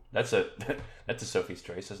 Ooh, that's a Sophie's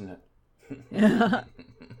choice, isn't it?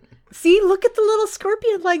 See, look at the little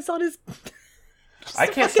scorpion legs on his. I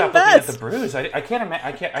can't fucking stop looking at best. the bruise. I can't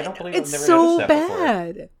imagine. I don't believe It's I've never so noticed that before.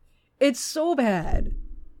 bad. It's so bad.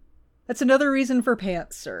 That's another reason for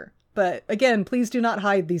pants, sir. But again, please do not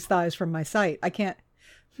hide these thighs from my sight. I can't.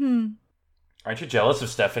 Aren't you jealous of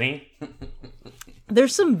Stephanie?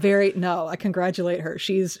 There's some no. I congratulate her.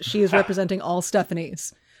 She is representing all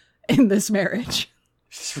Stephanies in this marriage.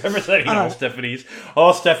 She's representing all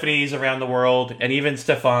Stephanies around the world, and even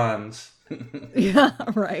Stephans. Yeah,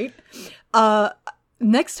 right.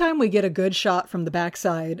 Next time we get a good shot from the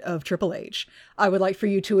backside of Triple H, I would like for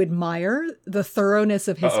you to admire the thoroughness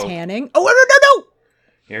of his tanning. Oh, no!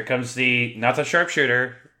 Here comes not the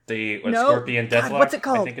sharpshooter, the No. Scorpion Deathlock. God, what's it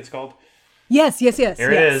called? I think it's called. Yes. Here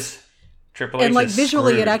it is. Triple H And like is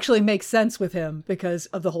visually, screwed. it actually makes sense with him because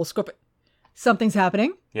of the whole scorpion. Something's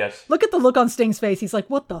happening. Yes. Look at the look on Sting's face. He's like,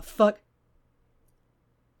 what the fuck?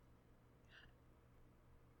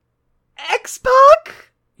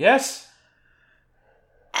 X-Pac? Yes.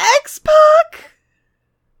 X-Pac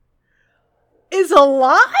is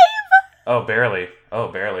alive? Oh, barely.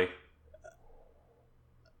 What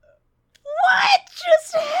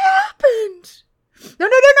just happened?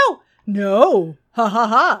 No. Ha ha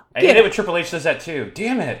ha. I hate it when Triple H does that too.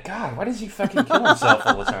 Damn it. God, why does he fucking kill himself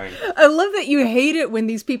all the time? I love that you hate it when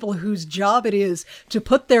these people whose job it is to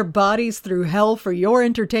put their bodies through hell for your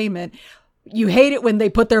entertainment, you hate it when they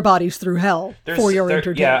put their bodies through hell for your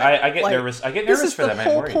entertainment. Yeah, I get nervous. I get nervous for them. This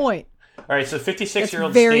is the whole point. All right, so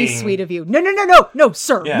 56-year-old Very Sting. sweet of you. No,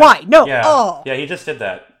 sir. Yeah, Why? No. Yeah, Oh. yeah, he just did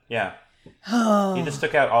that. Yeah. He just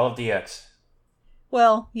took out all of DX.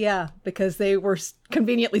 Well, yeah, because they were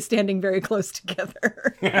conveniently standing very close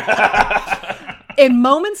together. In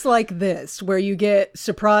moments like this, where you get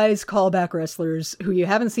surprise callback wrestlers who you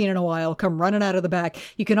haven't seen in a while come running out of the back,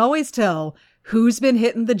 you can always tell who's been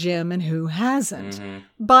hitting the gym and who hasn't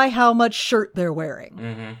by how much shirt they're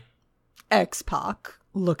wearing. X-Pac,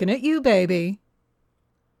 looking at you, baby.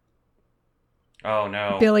 Oh,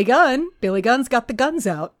 no. Billy Gunn's got the guns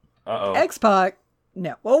out. Uh-oh. X-Pac,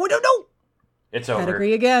 no. Oh, no. It's over.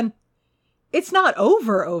 Pedigree again. It's not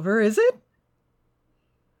over, is it?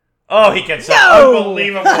 Oh, he gets No!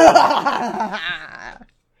 Unbelievable.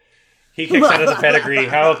 He kicks out of the pedigree.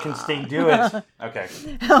 How can Sting do it? Okay.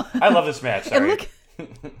 I love this match. Sorry. And look,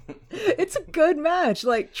 it's a good match.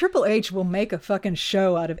 Like, Triple H will make a fucking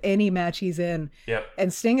show out of any match he's in. Yep.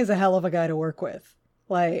 And Sting is a hell of a guy to work with.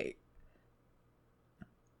 Like,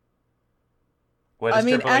 What is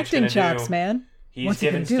Triple H acting gonna chops, do? man. He's What's he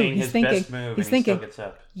given gonna do? Sting He's his thinking. best move, He's and thinking. he still gets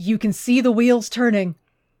up. You can see the wheels turning.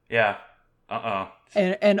 Yeah.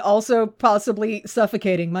 And also possibly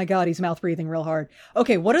suffocating. My God, he's mouth breathing real hard.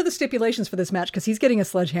 Okay, what are the stipulations for this match? Because he's getting a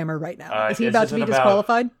sledgehammer right now. Is he about to be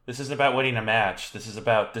disqualified? This isn't about winning a match. This is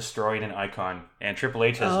about destroying an icon. And Triple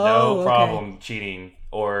H has Oh, no problem cheating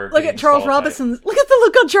or Look at Charles disqualified. Robinson's. Look at the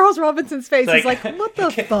look on Charles Robinson's face. He's like, what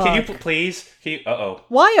the fuck? Can you please? Uh-oh.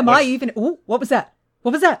 Why am I even... Ooh, what was that?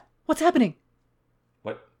 What was that? What's happening?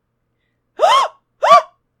 What?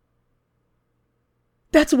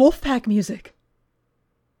 That's Wolfpack music.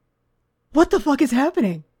 What the fuck is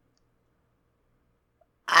happening?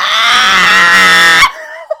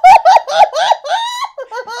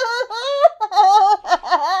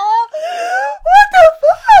 What the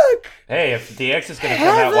fuck? Hey, if DX is going to come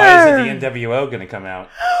out, why isn't the NWO going to come out?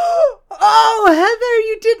 Oh, Heather,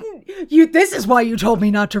 you didn't... This is why you told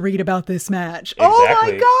me not to read about this match. Exactly. Oh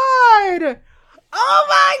my god! Oh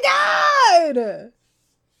my god!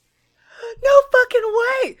 No fucking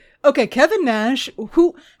way! Okay, Kevin Nash,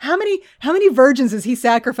 how many virgins is he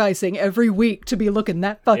sacrificing every week to be looking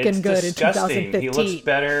that fucking It's good disgusting. in 2015? He looks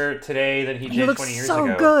better today than he did 20 years ago. He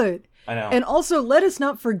looks so good. I know. And also, let us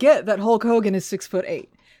not forget that Hulk Hogan is 6'8".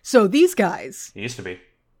 So these guys... He used to be.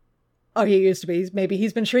 Oh, he used to be. Maybe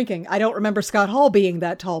he's been shrinking. I don't remember Scott Hall being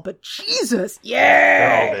that tall, but Jesus, yes!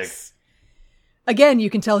 They're all big. Again, you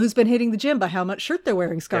can tell who's been hitting the gym by how much shirt they're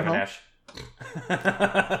wearing, Scott Kevin Hall. Nash.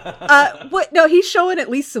 What? No, he's showing at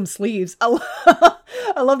least some sleeves. I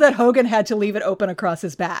love that Hogan had to leave it open across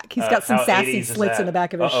his back. He's got some how sassy 80s is slits in that? the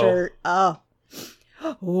back of his Uh-oh. shirt. Oh.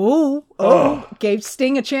 Gave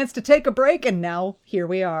Sting a chance to take a break, and now here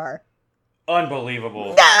we are.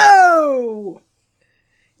 Unbelievable. No!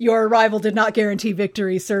 Your arrival did not guarantee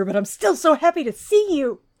victory, sir, but I'm still so happy to see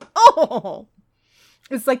you. Oh!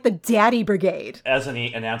 It's like the daddy brigade. As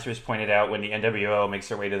the announcers pointed out when the NWO makes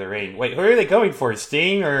their way to the ring. Wait, who are they going for?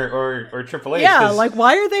 Sting or Triple H? Yeah, 'Cause- like,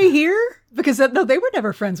 why are they here? Because, no, they were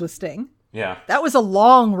never friends with Sting. Yeah, That was a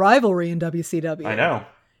long rivalry in WCW. I know.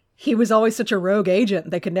 He was always such a rogue agent,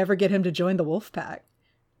 they could never get him to join the Wolfpack.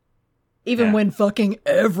 Even Yeah. when fucking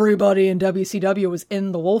everybody in WCW was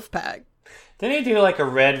in the Wolfpack. Didn't he do like a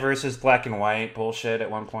red versus black and white bullshit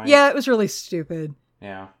at one point? Yeah, it was really stupid.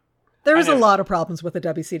 Yeah. There was I a know. lot of problems with the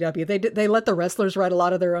WCW. They let the wrestlers write a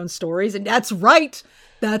lot of their own stories, and that's right.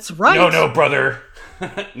 That's right. No, brother.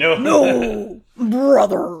 No. No,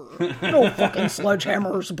 brother. No fucking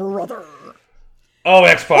sledgehammers, brother. Oh,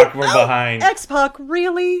 X-Pac, we're behind. X-Pac,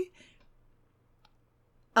 really?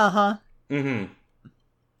 Uh-huh. Mm-hmm.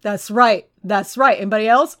 That's right. That's right. Anybody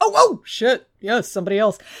else? Oh, shit. Yes, somebody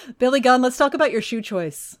else. Billy Gunn, let's talk about your shoe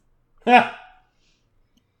choice. Oh,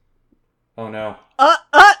 no. Oh,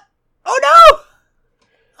 no!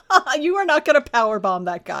 You are not going to powerbomb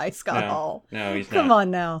that guy, Scott Hall. No, he's not. Come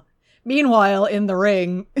on now. Meanwhile, in the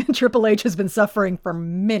ring, Triple H has been suffering for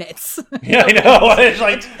minutes. Yeah, I know. It's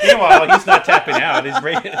like, meanwhile, he's not tapping out.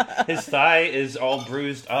 His thigh is all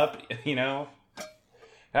bruised up, you know.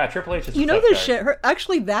 Triple H is You know tough this guy. shit.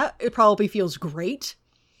 Actually, it probably feels great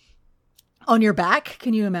on your back.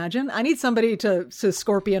 Can you imagine? I need somebody to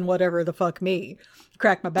Scorpion whatever the fuck me.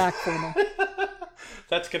 Crack my back for me.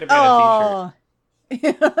 That's going to be on a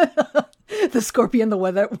t-shirt. The Scorpion, the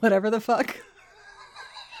whatever the fuck.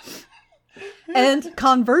 And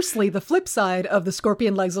conversely, the flip side of the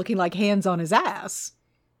Scorpion legs looking like hands on his ass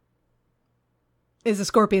is the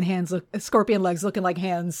Scorpion legs looking like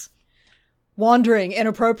hands wandering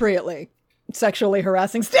inappropriately, sexually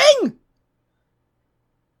harassing Sting.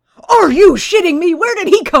 Are you shitting me? Where did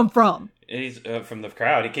he come from? He's from the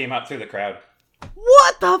crowd. He came out through the crowd.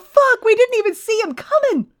 What the fuck? We didn't even see him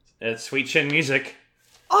coming. It's Sweet Chin Music.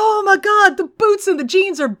 Oh my god, the boots and the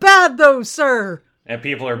jeans are bad though, sir. And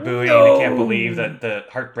people are booing. No. They can't believe that the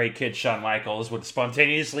Heartbreak Kid Shawn Michaels would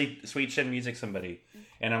spontaneously Sweet Chin Music somebody.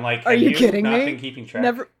 And I'm like, Are have you kidding not me? been keeping track?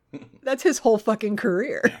 Never. That's his whole fucking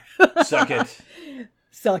career. Suck it.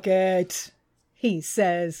 Suck it, he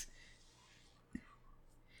says.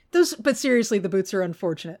 But seriously, the boots are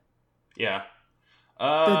unfortunate. Yeah.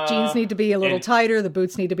 The jeans need to be a little tighter. The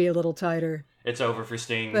boots need to be a little tighter. It's over for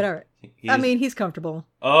Sting. But all right. I mean, he's comfortable.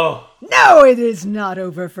 Oh. No, it is not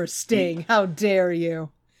over for Sting. How dare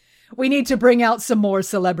you? We need to bring out some more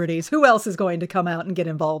celebrities. Who else is going to come out and get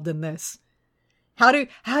involved in this? How do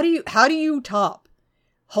you top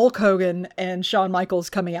Hulk Hogan and Shawn Michaels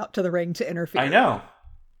coming out to the ring to interfere? I know.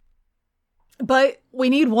 But we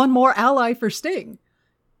need one more ally for Sting.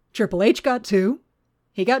 Triple H got 2.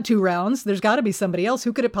 He got 2 rounds. There's got to be somebody else.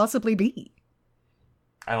 Who could it possibly be?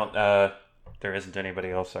 I don't, there isn't anybody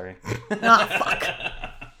else, sorry. Fuck.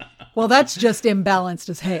 Well, that's just imbalanced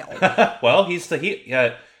as hell. Well, he's the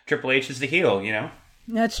heel. Triple H is the heel, you know?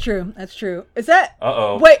 That's true. Is that...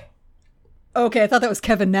 Uh-oh. Wait. Okay, I thought that was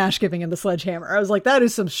Kevin Nash giving him the sledgehammer. I was like, that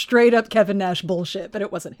is some straight up Kevin Nash bullshit, but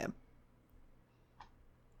it wasn't him.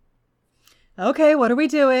 Okay, what are we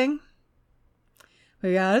doing?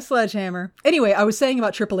 We got a sledgehammer. Anyway, I was saying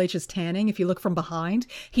about Triple H's tanning. If you look from behind,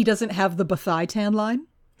 he doesn't have the Bethai tan line.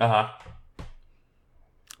 Uh-huh.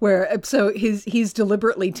 So he's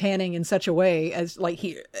deliberately tanning in such a way as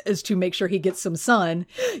to make sure he gets some sun.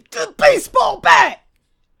 The baseball bat!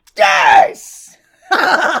 Yes!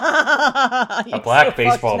 A black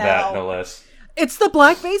baseball bat, no less. It's the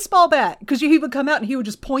black baseball bat, because he would come out and he would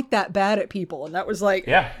just point that bat at people, and that was like,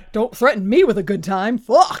 yeah, don't threaten me with a good time.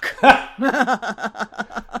 Fuck. Oh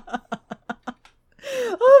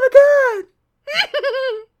my god.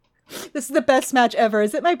 This is the best match ever.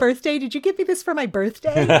 Is it my birthday? Did you give me this for my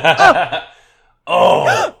birthday?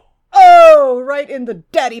 Oh. Oh, right in the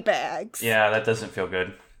daddy bags. Yeah, that doesn't feel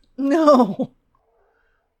good. No.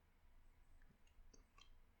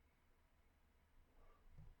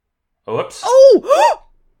 Whoops. Oh!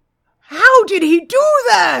 How did he do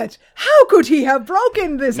that? How could he have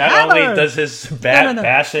broken this Not hammer? only does his bat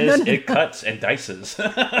bashes, No. it cuts and dices.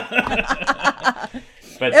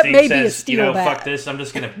 But It Sting may be a says, steel bat. fuck this, I'm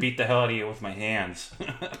just going to beat the hell out of you with my hands.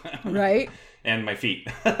 Right? And my feet.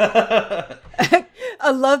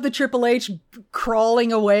 I love the Triple H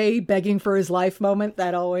crawling away, begging for his life moment.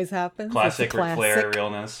 That always happens. Classic Ric Flair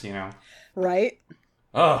realness, you know. Right?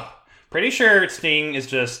 Oh, pretty sure Sting is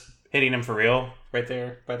just hitting him for real right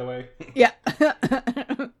there, by the way. Yeah.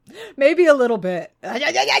 Maybe a little bit.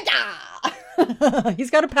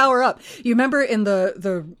 He's got to power up. You remember in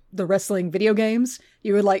the wrestling video games,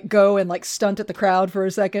 you would like go and like stunt at the crowd for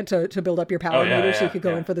a second to build up your power meter so you could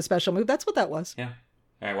go in for the special move. That's what that was. Yeah.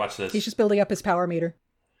 All right, watch this. He's just building up his power meter.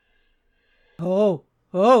 Oh,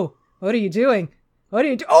 what are you doing? What are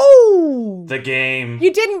you doing? Oh! The game.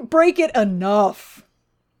 You didn't break it enough.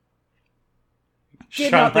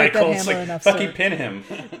 Shawn Michaels, enough, fucking sir. pin him.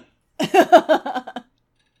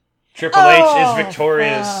 Triple H is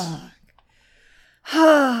victorious.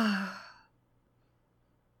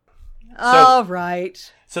 All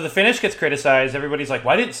right. So the finish gets criticized. Everybody's like,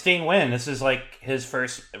 why didn't Sting win? This is like his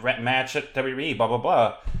first match at WWE, blah, blah,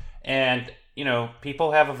 blah. And, you know,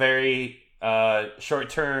 people have a very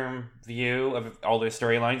short-term view of all their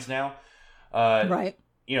storylines now. Right.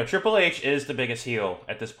 You know, Triple H is the biggest heel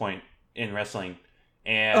at this point in wrestling.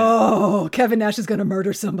 And Kevin Nash is going to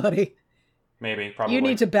murder somebody. Maybe, probably. You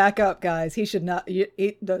need to back up, guys. He should not.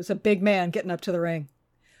 There's a big man getting up to the ring.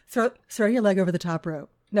 Throw your leg over the top rope.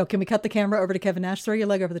 No, can we cut the camera over to Kevin Nash? Throw your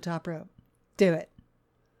leg over the top rope. Do it.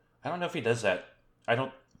 I don't know if he does that. I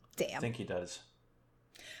don't Damn. think he does.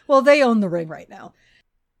 Well, they own the ring right now.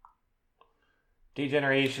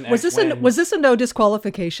 Degeneration. Was this a no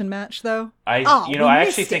disqualification match though? I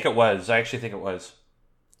actually think it was.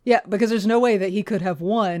 Yeah, because there's no way that he could have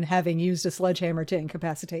won having used a sledgehammer to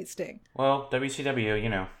incapacitate Sting. Well, WCW, you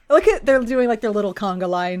know. Look at, they're doing like their little conga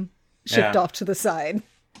line shipped off to the side.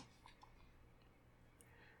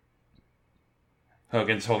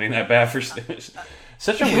 Hogan's holding that bat for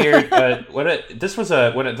such a weird.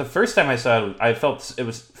 The first time I saw it, I felt so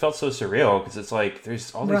surreal because it's like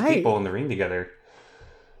there's all these people in the ring together,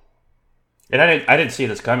 and I didn't see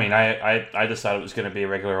this coming. I just thought it was going to be a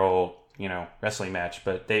regular old wrestling match,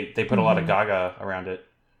 but they put a lot of gaga around it.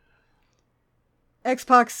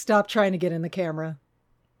 X-Pac, stop trying to get in the camera.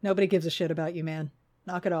 Nobody gives a shit about you, man.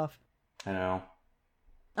 Knock it off. I know.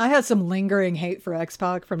 I had some lingering hate for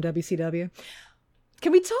X-Pac from WCW.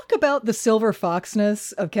 Can we talk about the silver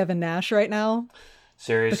foxness of Kevin Nash right now?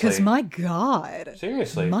 Seriously. Because my God.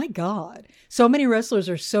 Seriously. My God. So many wrestlers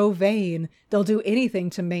are so vain, they'll do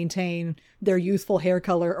anything to maintain their youthful hair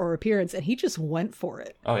color or appearance, and he just went for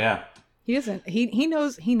it. Oh, yeah. He doesn't. He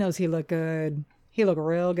knows he looked good. He looked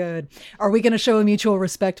real good. Are we going to show a mutual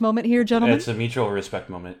respect moment here, gentlemen? It's a mutual respect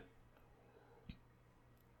moment.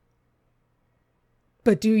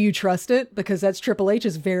 But do you trust it? Because that's Triple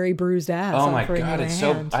H's very bruised ass. Oh my god, it's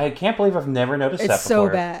so... I can't believe I've never noticed that before. It's so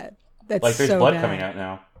bad. That's like, there's so blood bad. coming out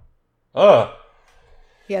now. Ugh.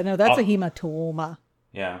 Yeah, no, that's a hematoma.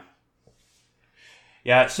 Yeah.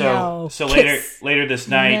 Yeah, Now, so kiss. later this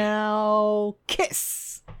night... Now,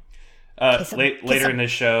 kiss. Later in this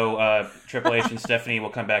show, Triple H and Stephanie will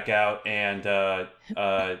come back out, and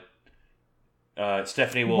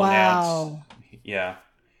Stephanie will announce... Yeah.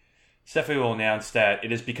 Stephanie will announce that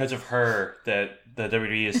it is because of her that the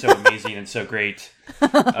WWE is so amazing and so great.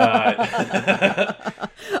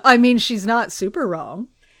 I mean, she's not super wrong.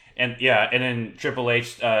 And then Triple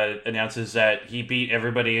H announces that he beat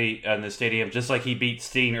everybody in the stadium just like he beat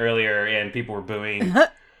Sting earlier, and people were booing.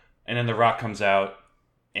 And then The Rock comes out,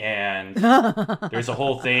 and there's a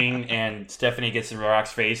whole thing, and Stephanie gets in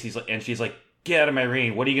Rock's face. She's like, "Get out of my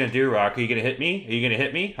ring! What are you gonna do, Rock? Are you gonna hit me? Are you gonna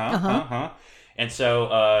hit me? Huh? And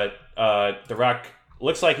so The Rock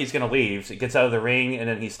looks like he's gonna leave. So he gets out of the ring, and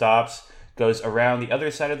then he stops, goes around the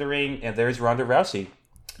other side of the ring, and there's Ronda Rousey.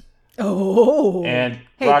 Oh, and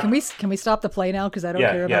hey, Rock... can we stop the play now? Because I don't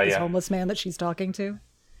care about this homeless man that she's talking to.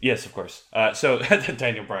 Yes, of course. So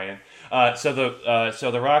Daniel Bryan. So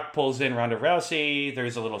the Rock pulls in Ronda Rousey.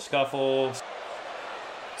 There's a little scuffle.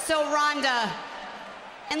 So Ronda,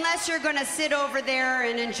 unless you're gonna sit over there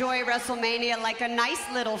and enjoy WrestleMania like a nice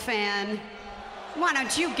little fan, why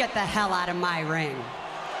don't you get the hell out of my ring?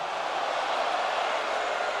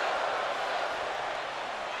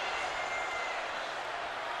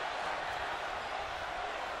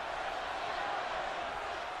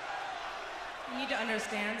 You need to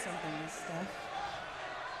understand something, Steph.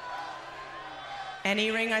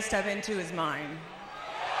 Any ring I step into is mine.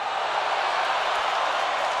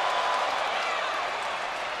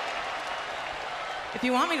 If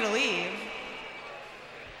you want me to leave,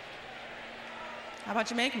 how about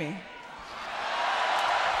you make me?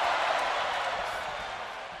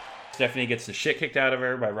 Stephanie gets the shit kicked out of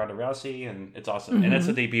her by Ronda Rousey, and it's awesome. And that's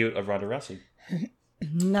the debut of Ronda Rousey.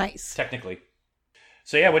 Nice. Technically.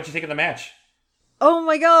 So yeah, what'd you think of the match? Oh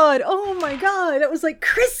my god! It was like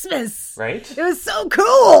Christmas! Right? It was so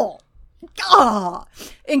cool! Ah!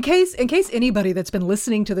 In case anybody that's been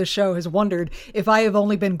listening to this show has wondered if I have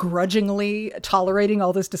only been grudgingly tolerating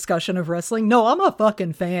all this discussion of wrestling, no, I'm a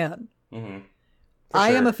fucking fan. Mm-hmm.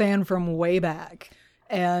 I am a fan from way back.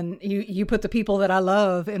 And you put the people that I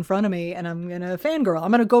love in front of me, and I'm gonna fangirl.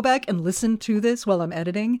 I'm gonna go back and listen to this while I'm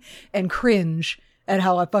editing and cringe at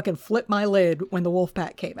how I fucking flipped my lid when the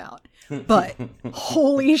Wolfpack came out. But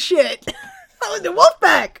holy shit, that was the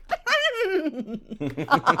Wolfpack.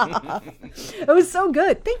 It was so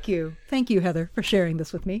good. Thank you, Heather, for sharing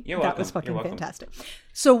this with me. You're that welcome. was fucking You're welcome. fantastic.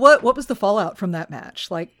 So what was the fallout from that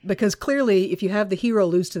match? Like, because clearly, if you have the hero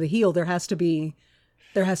lose to the heel, there has to be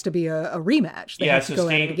a rematch. They have to go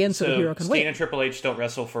at it again so the hero can win. Sting and Triple H don't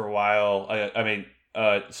wrestle for a while.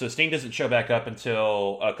 So Sting doesn't show back up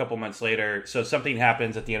until a couple months later. So something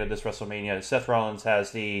happens at the end of this WrestleMania. Seth Rollins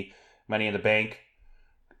has the Money in the Bank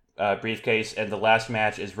briefcase, and the last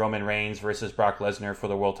match is Roman Reigns versus Brock Lesnar for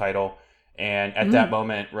the world title. And at that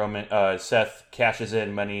moment, Seth cashes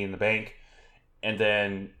in Money in the Bank, and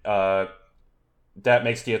then that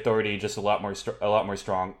makes the Authority just a lot more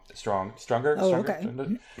stronger. Oh, okay.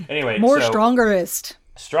 Anyway, strongerist.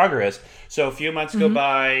 So a few months go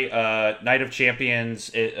by. Night of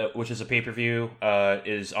Champions, which is a pay-per-view,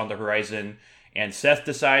 is on the horizon, and Seth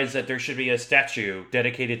decides that there should be a statue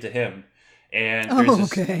dedicated to him. And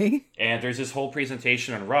there's this whole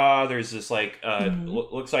presentation on Raw. There's this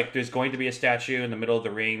looks like there's going to be a statue in the middle of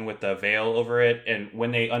the ring with a veil over it, and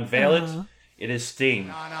when they unveil it, it is Sting.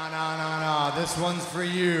 No. This one's for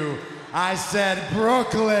you. I said,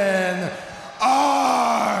 Brooklyn,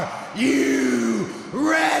 are you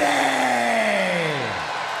ready?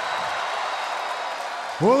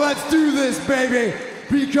 Well, let's do this, baby,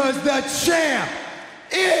 because the champ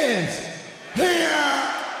is here.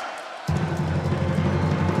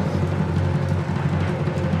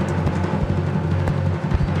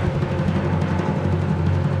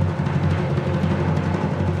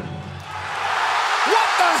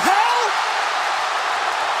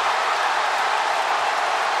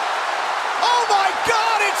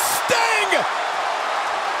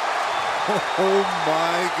 Oh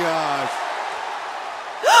my gosh.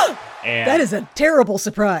 That is a terrible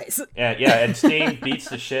surprise. And Sting beats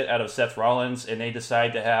the shit out of Seth Rollins, and they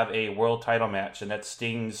decide to have a world title match. And that's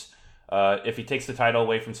Sting's, if he takes the title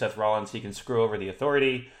away from Seth Rollins, he can screw over the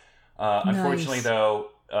Authority. Unfortunately, though,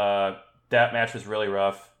 that match was really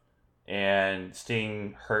rough, and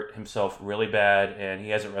Sting hurt himself really bad, and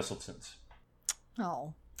he hasn't wrestled since.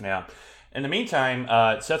 Oh. Yeah. In the meantime,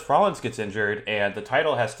 Seth Rollins gets injured, and the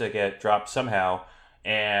title has to get dropped somehow.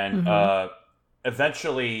 And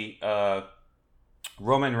eventually,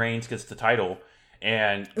 Roman Reigns gets the title,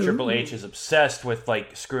 and Triple H is obsessed with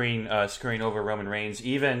like screwing over Roman Reigns,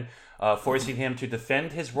 even forcing him to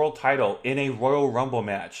defend his world title in a Royal Rumble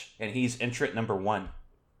match, and he's entrant number 1.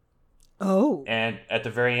 Oh. And at the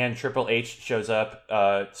very end, Triple H shows up,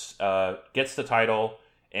 gets the title.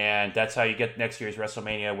 And that's how you get next year's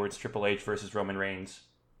WrestleMania, where it's Triple H versus Roman Reigns.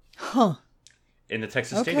 Huh. In the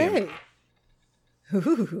Texas Stadium.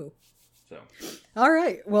 Ooh. So. All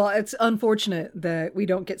right. Well, it's unfortunate that we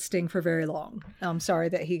don't get Sting for very long. I'm sorry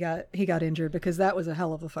that he got injured, because that was a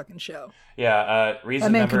hell of a fucking show. Yeah.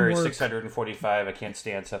 Reason number 645. I can't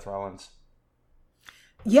stand Seth Rollins.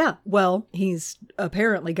 Yeah. Well, he's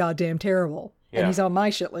apparently goddamn terrible. And he's on my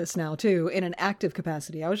shit list now, too, in an active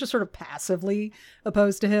capacity. I was just sort of passively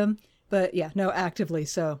opposed to him. But, yeah, no, actively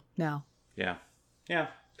so now. Yeah. Yeah.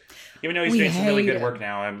 Even though he's doing some really good work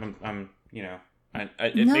now, it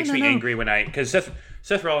makes me angry when because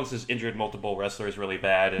Seth Rollins has injured multiple wrestlers really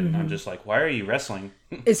bad, and I'm just like, why are you wrestling?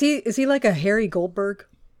 Is he like a Harry Goldberg?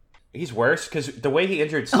 He's worse, because the way he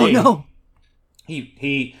injured Sting,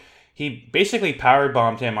 he basically power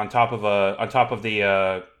bombed him on top of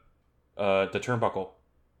the turnbuckle.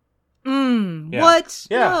 Yeah. What?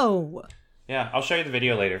 Yeah. No. Yeah, I'll show you the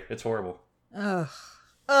video later. It's horrible. Ugh.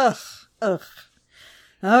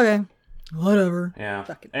 Okay. Whatever. Yeah.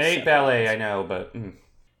 It ain't ballet, I know, but...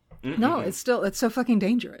 No, it's so fucking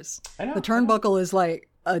dangerous. I know. The turnbuckle is like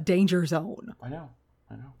a danger zone. I know.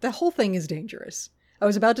 The whole thing is dangerous. I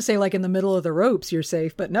was about to say, like, in the middle of the ropes, you're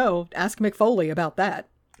safe, but no, ask Mick Foley about that.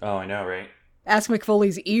 Oh, I know, right? Ask Mick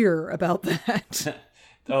Foley's ear about that.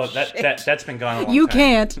 Oh, that's been gone a long you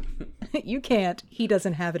time. You can't. He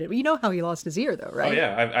doesn't have it. You know how he lost his ear, though, right? Oh,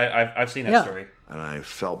 yeah. I've seen that story. And I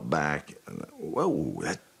felt back, and whoa,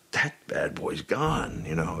 that bad boy's gone.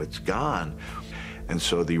 It's gone. And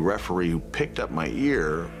so the referee who picked up my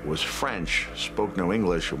ear was French, spoke no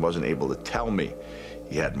English, and wasn't able to tell me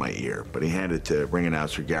he had my ear. But he handed it to ring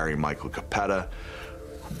announcer Gary Michael Capetta,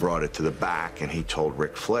 who brought it to the back, and he told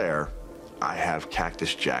Ric Flair, I have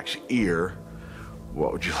Cactus Jack's ear.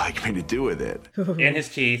 What would you like me to do with it? And his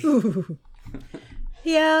teeth.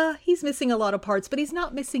 Yeah, he's missing a lot of parts, but he's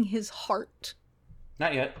not missing his heart.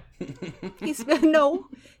 Not yet.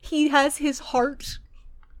 He has his heart.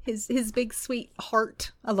 His big sweet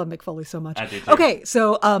heart. I love Mick Foley so much. I do too. Okay,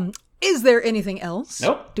 so is there anything else?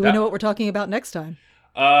 Nope. Do we know what we're talking about next time?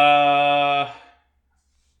 I'm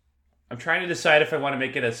trying to decide if I want to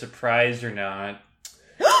make it a surprise or not.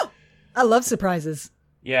 I love surprises.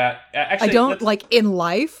 Yeah, actually, I don't in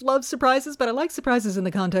life love surprises, but I like surprises in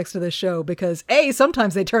the context of this show because A,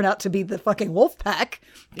 sometimes they turn out to be the fucking wolf pack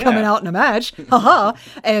coming out in a match, haha,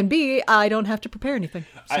 and B, I don't have to prepare anything.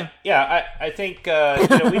 So. I think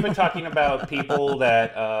we've been talking about people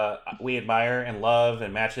that we admire and love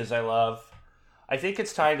and matches I love. I think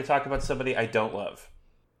it's time to talk about somebody I don't love.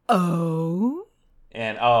 Oh,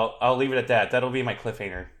 and I'll leave it at that. That'll be my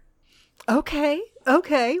cliffhanger. Okay,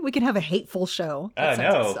 we can have a hateful show. That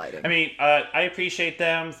sounds exciting. I mean, I appreciate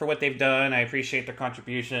them for what they've done. I appreciate their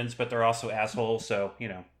contributions, but they're also assholes, so,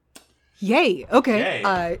 Yay. Okay.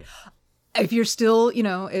 Yay. If you're still,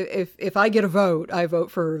 if I get a vote, I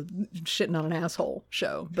vote for shitting on an asshole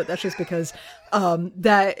show. But that's just because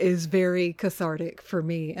that is very cathartic for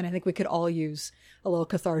me. And I think we could all use a little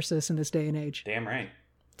catharsis in this day and age. Damn right.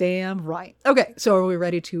 Okay, so are we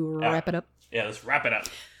ready to wrap it up? Yeah, let's wrap it up.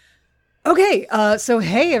 Okay, so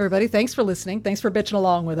hey everybody, thanks for listening. Thanks for bitching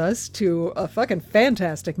along with us to a fucking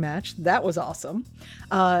fantastic match. That was awesome.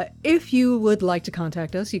 If you would like to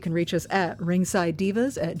contact us, you can reach us at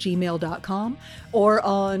ringsidedivas@gmail.com or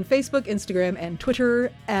on Facebook, Instagram, and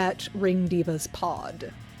Twitter at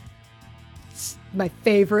ringdivaspod. It's my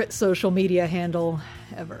favorite social media handle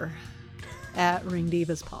ever, at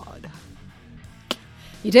ringdivaspod.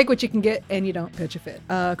 You take what you can get, and you don't pitch a fit.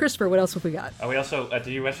 Christopher, what else have we got? We also, did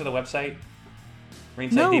you mention the website?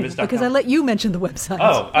 RingsideDivas.com? No, because I let you mention the website.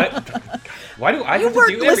 Oh, why do I have to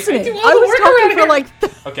do listening. everything? I was talking for like...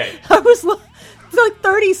 Okay. It's like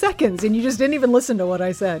 30 seconds, and you just didn't even listen to what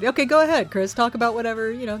I said. Okay, go ahead, Chris. Talk about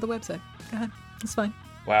whatever, the website. Go ahead. It's fine.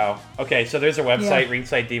 Wow. Okay, so there's a website,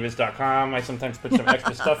 ringsidedivas.com. I sometimes put some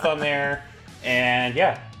extra stuff on there. And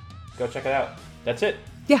go check it out. That's it.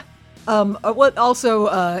 Yeah. What also,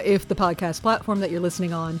 if the podcast platform that you're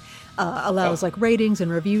listening on allows like ratings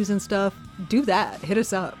and reviews and stuff, do that. Hit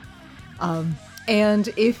us up. And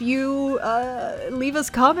if you leave us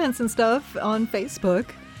comments and stuff on Facebook,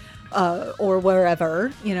 or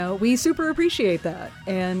wherever, we super appreciate that.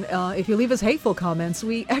 And if you leave us hateful comments,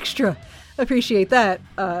 we extra appreciate that.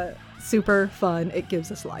 Super fun. It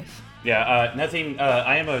gives us life. Yeah, nothing.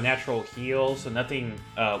 I am a natural heel, so nothing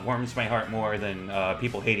warms my heart more than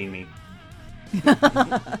people hating me.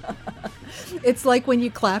 It's like when you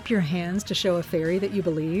clap your hands to show a fairy that you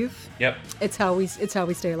believe. Yep. It's how we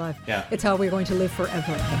stay alive. Yeah. It's how we're going to live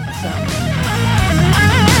forever. So.